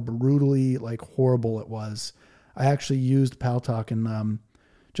see how brutally like horrible it was. I actually used Pal Talk and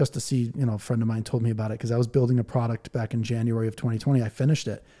just to see, a friend of mine told me about it because I was building a product back in January of 2020. I finished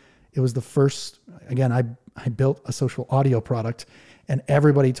it. It was the first, again, I built a social audio product and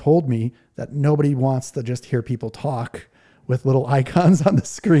everybody told me that nobody wants to just hear people talk with little icons on the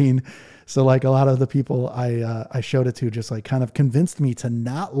screen. So like a lot of the people I showed it to just like kind of convinced me to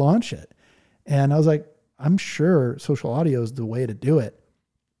not launch it. And I was like, I'm sure social audio is the way to do it.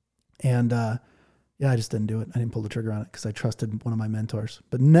 And I just didn't do it. I didn't pull the trigger on it because I trusted one of my mentors.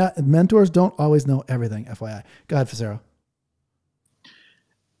 But mentors don't always know everything, FYI. Go ahead, Facero.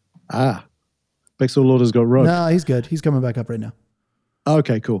 Pixel Lord has got rugged. No, he's good. He's coming back up right now.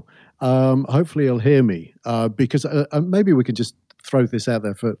 Okay, cool. Hopefully he'll hear me because maybe we can just throw this out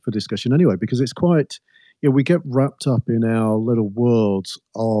there for discussion anyway, because it's quite, we get wrapped up in our little worlds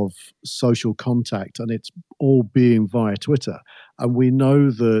of social contact and it's all being via Twitter. And we know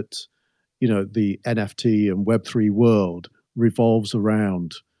that, the NFT and Web3 world revolves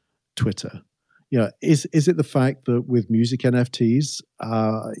around Twitter. is it the fact that with music NFTs,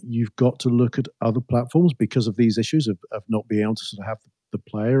 you've got to look at other platforms because of these issues of not being able to sort of have the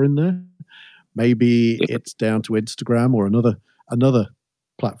player in there? Maybe it's down to Instagram or another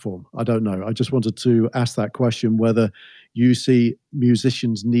platform. I don't know. I just wanted to ask that question, whether you see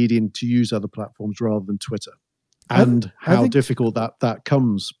musicians needing to use other platforms rather than Twitter, and how difficult that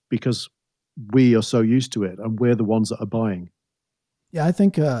comes because we are so used to it and we're the ones that are buying. Yeah, I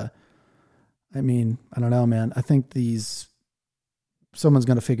think, I don't know, man. I think someone's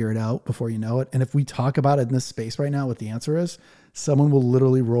going to figure it out before you know it. And if we talk about it in this space right now, what the answer is, someone will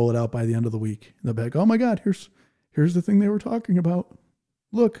literally roll it out by the end of the week. They'll be like, oh my God, here's the thing they were talking about.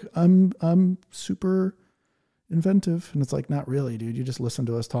 Look, I'm super inventive. And it's like, not really, dude. You just listen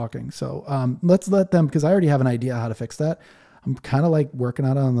to us talking. So let's let them, because I already have an idea how to fix that. I'm kind of like working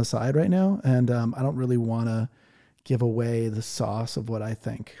on it on the side right now. And I don't really want to give away the sauce of what I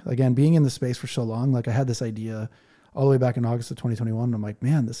think. Again, being in the space for so long, like I had this idea all the way back in August of 2021. And I'm like,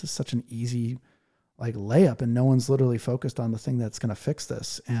 man, this is such an easy like layup, and no one's literally focused on the thing that's going to fix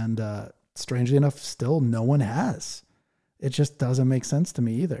this. And strangely enough, still no one has. It just doesn't make sense to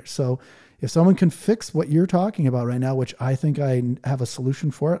me either. So if someone can fix what you're talking about right now, which I think I have a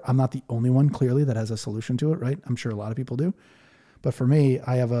solution for it, I'm not the only one clearly that has a solution to it, right? I'm sure a lot of people do. But for me,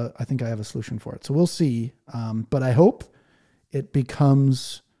 I think I have a solution for it. So we'll see. But I hope it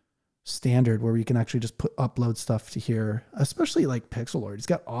becomes standard where we can actually just upload stuff to here, especially like Pixelord. He's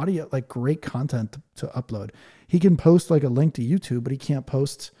got audio, like great content to upload. He can post like a link to YouTube, but he can't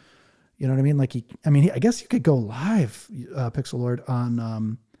post, you know what I mean? Like I guess you could go live, Pixelord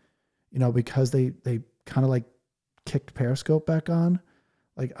on, because they kind of like kicked Periscope back on.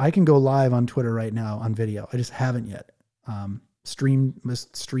 Like I can go live on Twitter right now on video. I just haven't yet.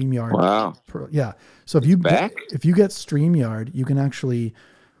 StreamYard. Wow. Yeah. So if you get StreamYard,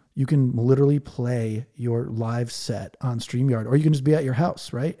 you can literally play your live set on StreamYard, or you can just be at your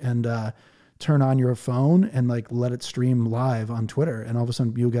house, right? And turn on your phone and like let it stream live on Twitter. And all of a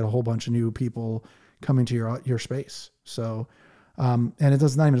sudden you'll get a whole bunch of new people coming to your space. So, and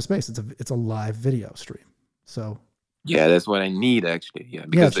it's not even a space. It's a live video stream. So yeah, that's what I need actually. Yeah.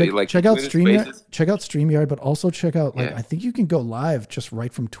 Because check out StreamYard, but also check out, I think you can go live just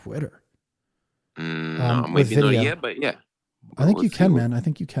right from Twitter. No, maybe not yet, but yeah. I think you can, man. I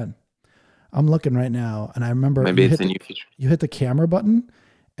think you can. I'm looking right now, and I remember maybe it's a new feature. You hit the camera button,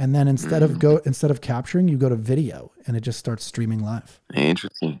 and then instead of capturing, you go to video, and it just starts streaming live.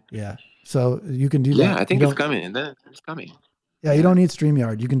 Interesting. Yeah, so you can do that. Yeah, I think it's coming. It's coming. Yeah, you don't need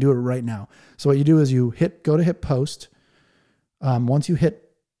StreamYard. You can do it right now. So what you do is you go to hit post. Once you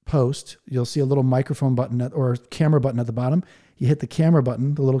hit post, you'll see a little microphone button or camera button at the bottom. You hit the camera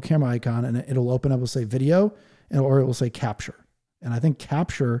button, the little camera icon, and it'll open up. It'll say video, or it will say capture. And I think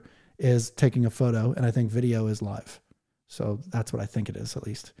capture is taking a photo, and I think video is live. So that's what I think it is, at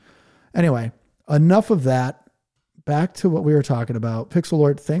least. Anyway, enough of that. Back to what we were talking about. Pixel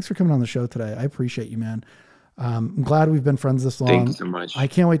Lord, thanks for coming on the show today. I appreciate you, man. I'm glad we've been friends this long. Thank you so much. I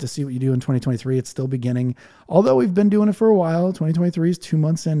can't wait to see what you do in 2023. It's still beginning. Although we've been doing it for a while, 2023 is 2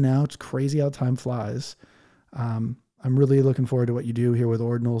 months in now. It's crazy how time flies. I'm really looking forward to what you do here with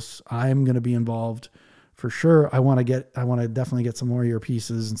Ordinals. I'm going to be involved for sure. I want to definitely get some more of your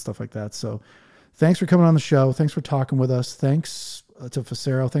pieces and stuff like that. So thanks for coming on the show. Thanks for talking with us. Thanks to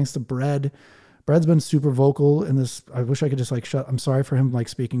Facero. Thanks to Bread. Bread's been super vocal in this. I wish I could just I'm sorry for him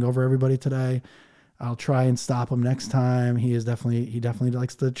speaking over everybody today. I'll try and stop him next time. He definitely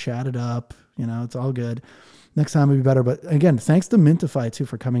likes to chat it up. It's all good. Next time will be better. But again, thanks to Mintify too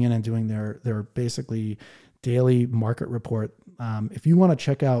for coming in and doing their basically daily market report. If you want to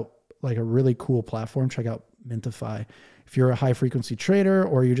check out like a really cool platform, check out Mintify. If you're a high frequency trader,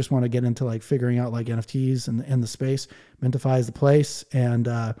 or you just want to get into figuring out NFTs and the space, Mintify is the place. And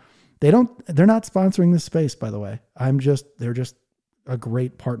they're not sponsoring this space, by the way. They're just a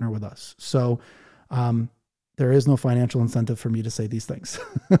great partner with us. So there is no financial incentive for me to say these things.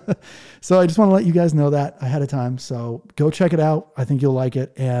 So I just want to let you guys know that ahead of time. So go check it out. I think you'll like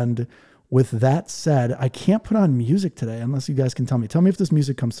it. And with that said, I can't put on music today unless you guys can tell me. Tell me if this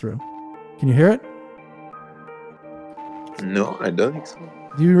music comes through. Can you hear it? No, I don't think so.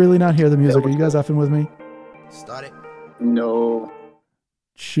 Do you really not hear the music? Are you guys effing with me? Start it. No.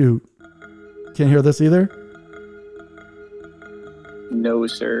 Shoot. Can't hear this either? No,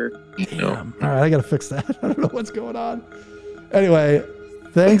 sir. Damn. All right, I got to fix that. I don't know what's going on. Anyway,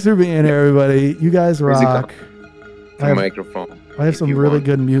 thanks for being here, everybody. You guys rock. Microphone. I have some really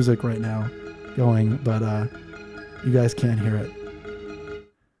good music right now going, but you guys can't hear it.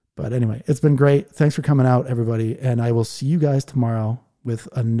 But anyway, it's been great. Thanks for coming out, everybody. And I will see you guys tomorrow with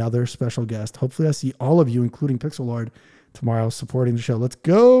another special guest. Hopefully I see all of you, including Pixel Lord, tomorrow supporting the show. Let's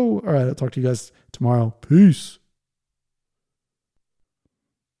go. All right. I'll talk to you guys tomorrow. Peace.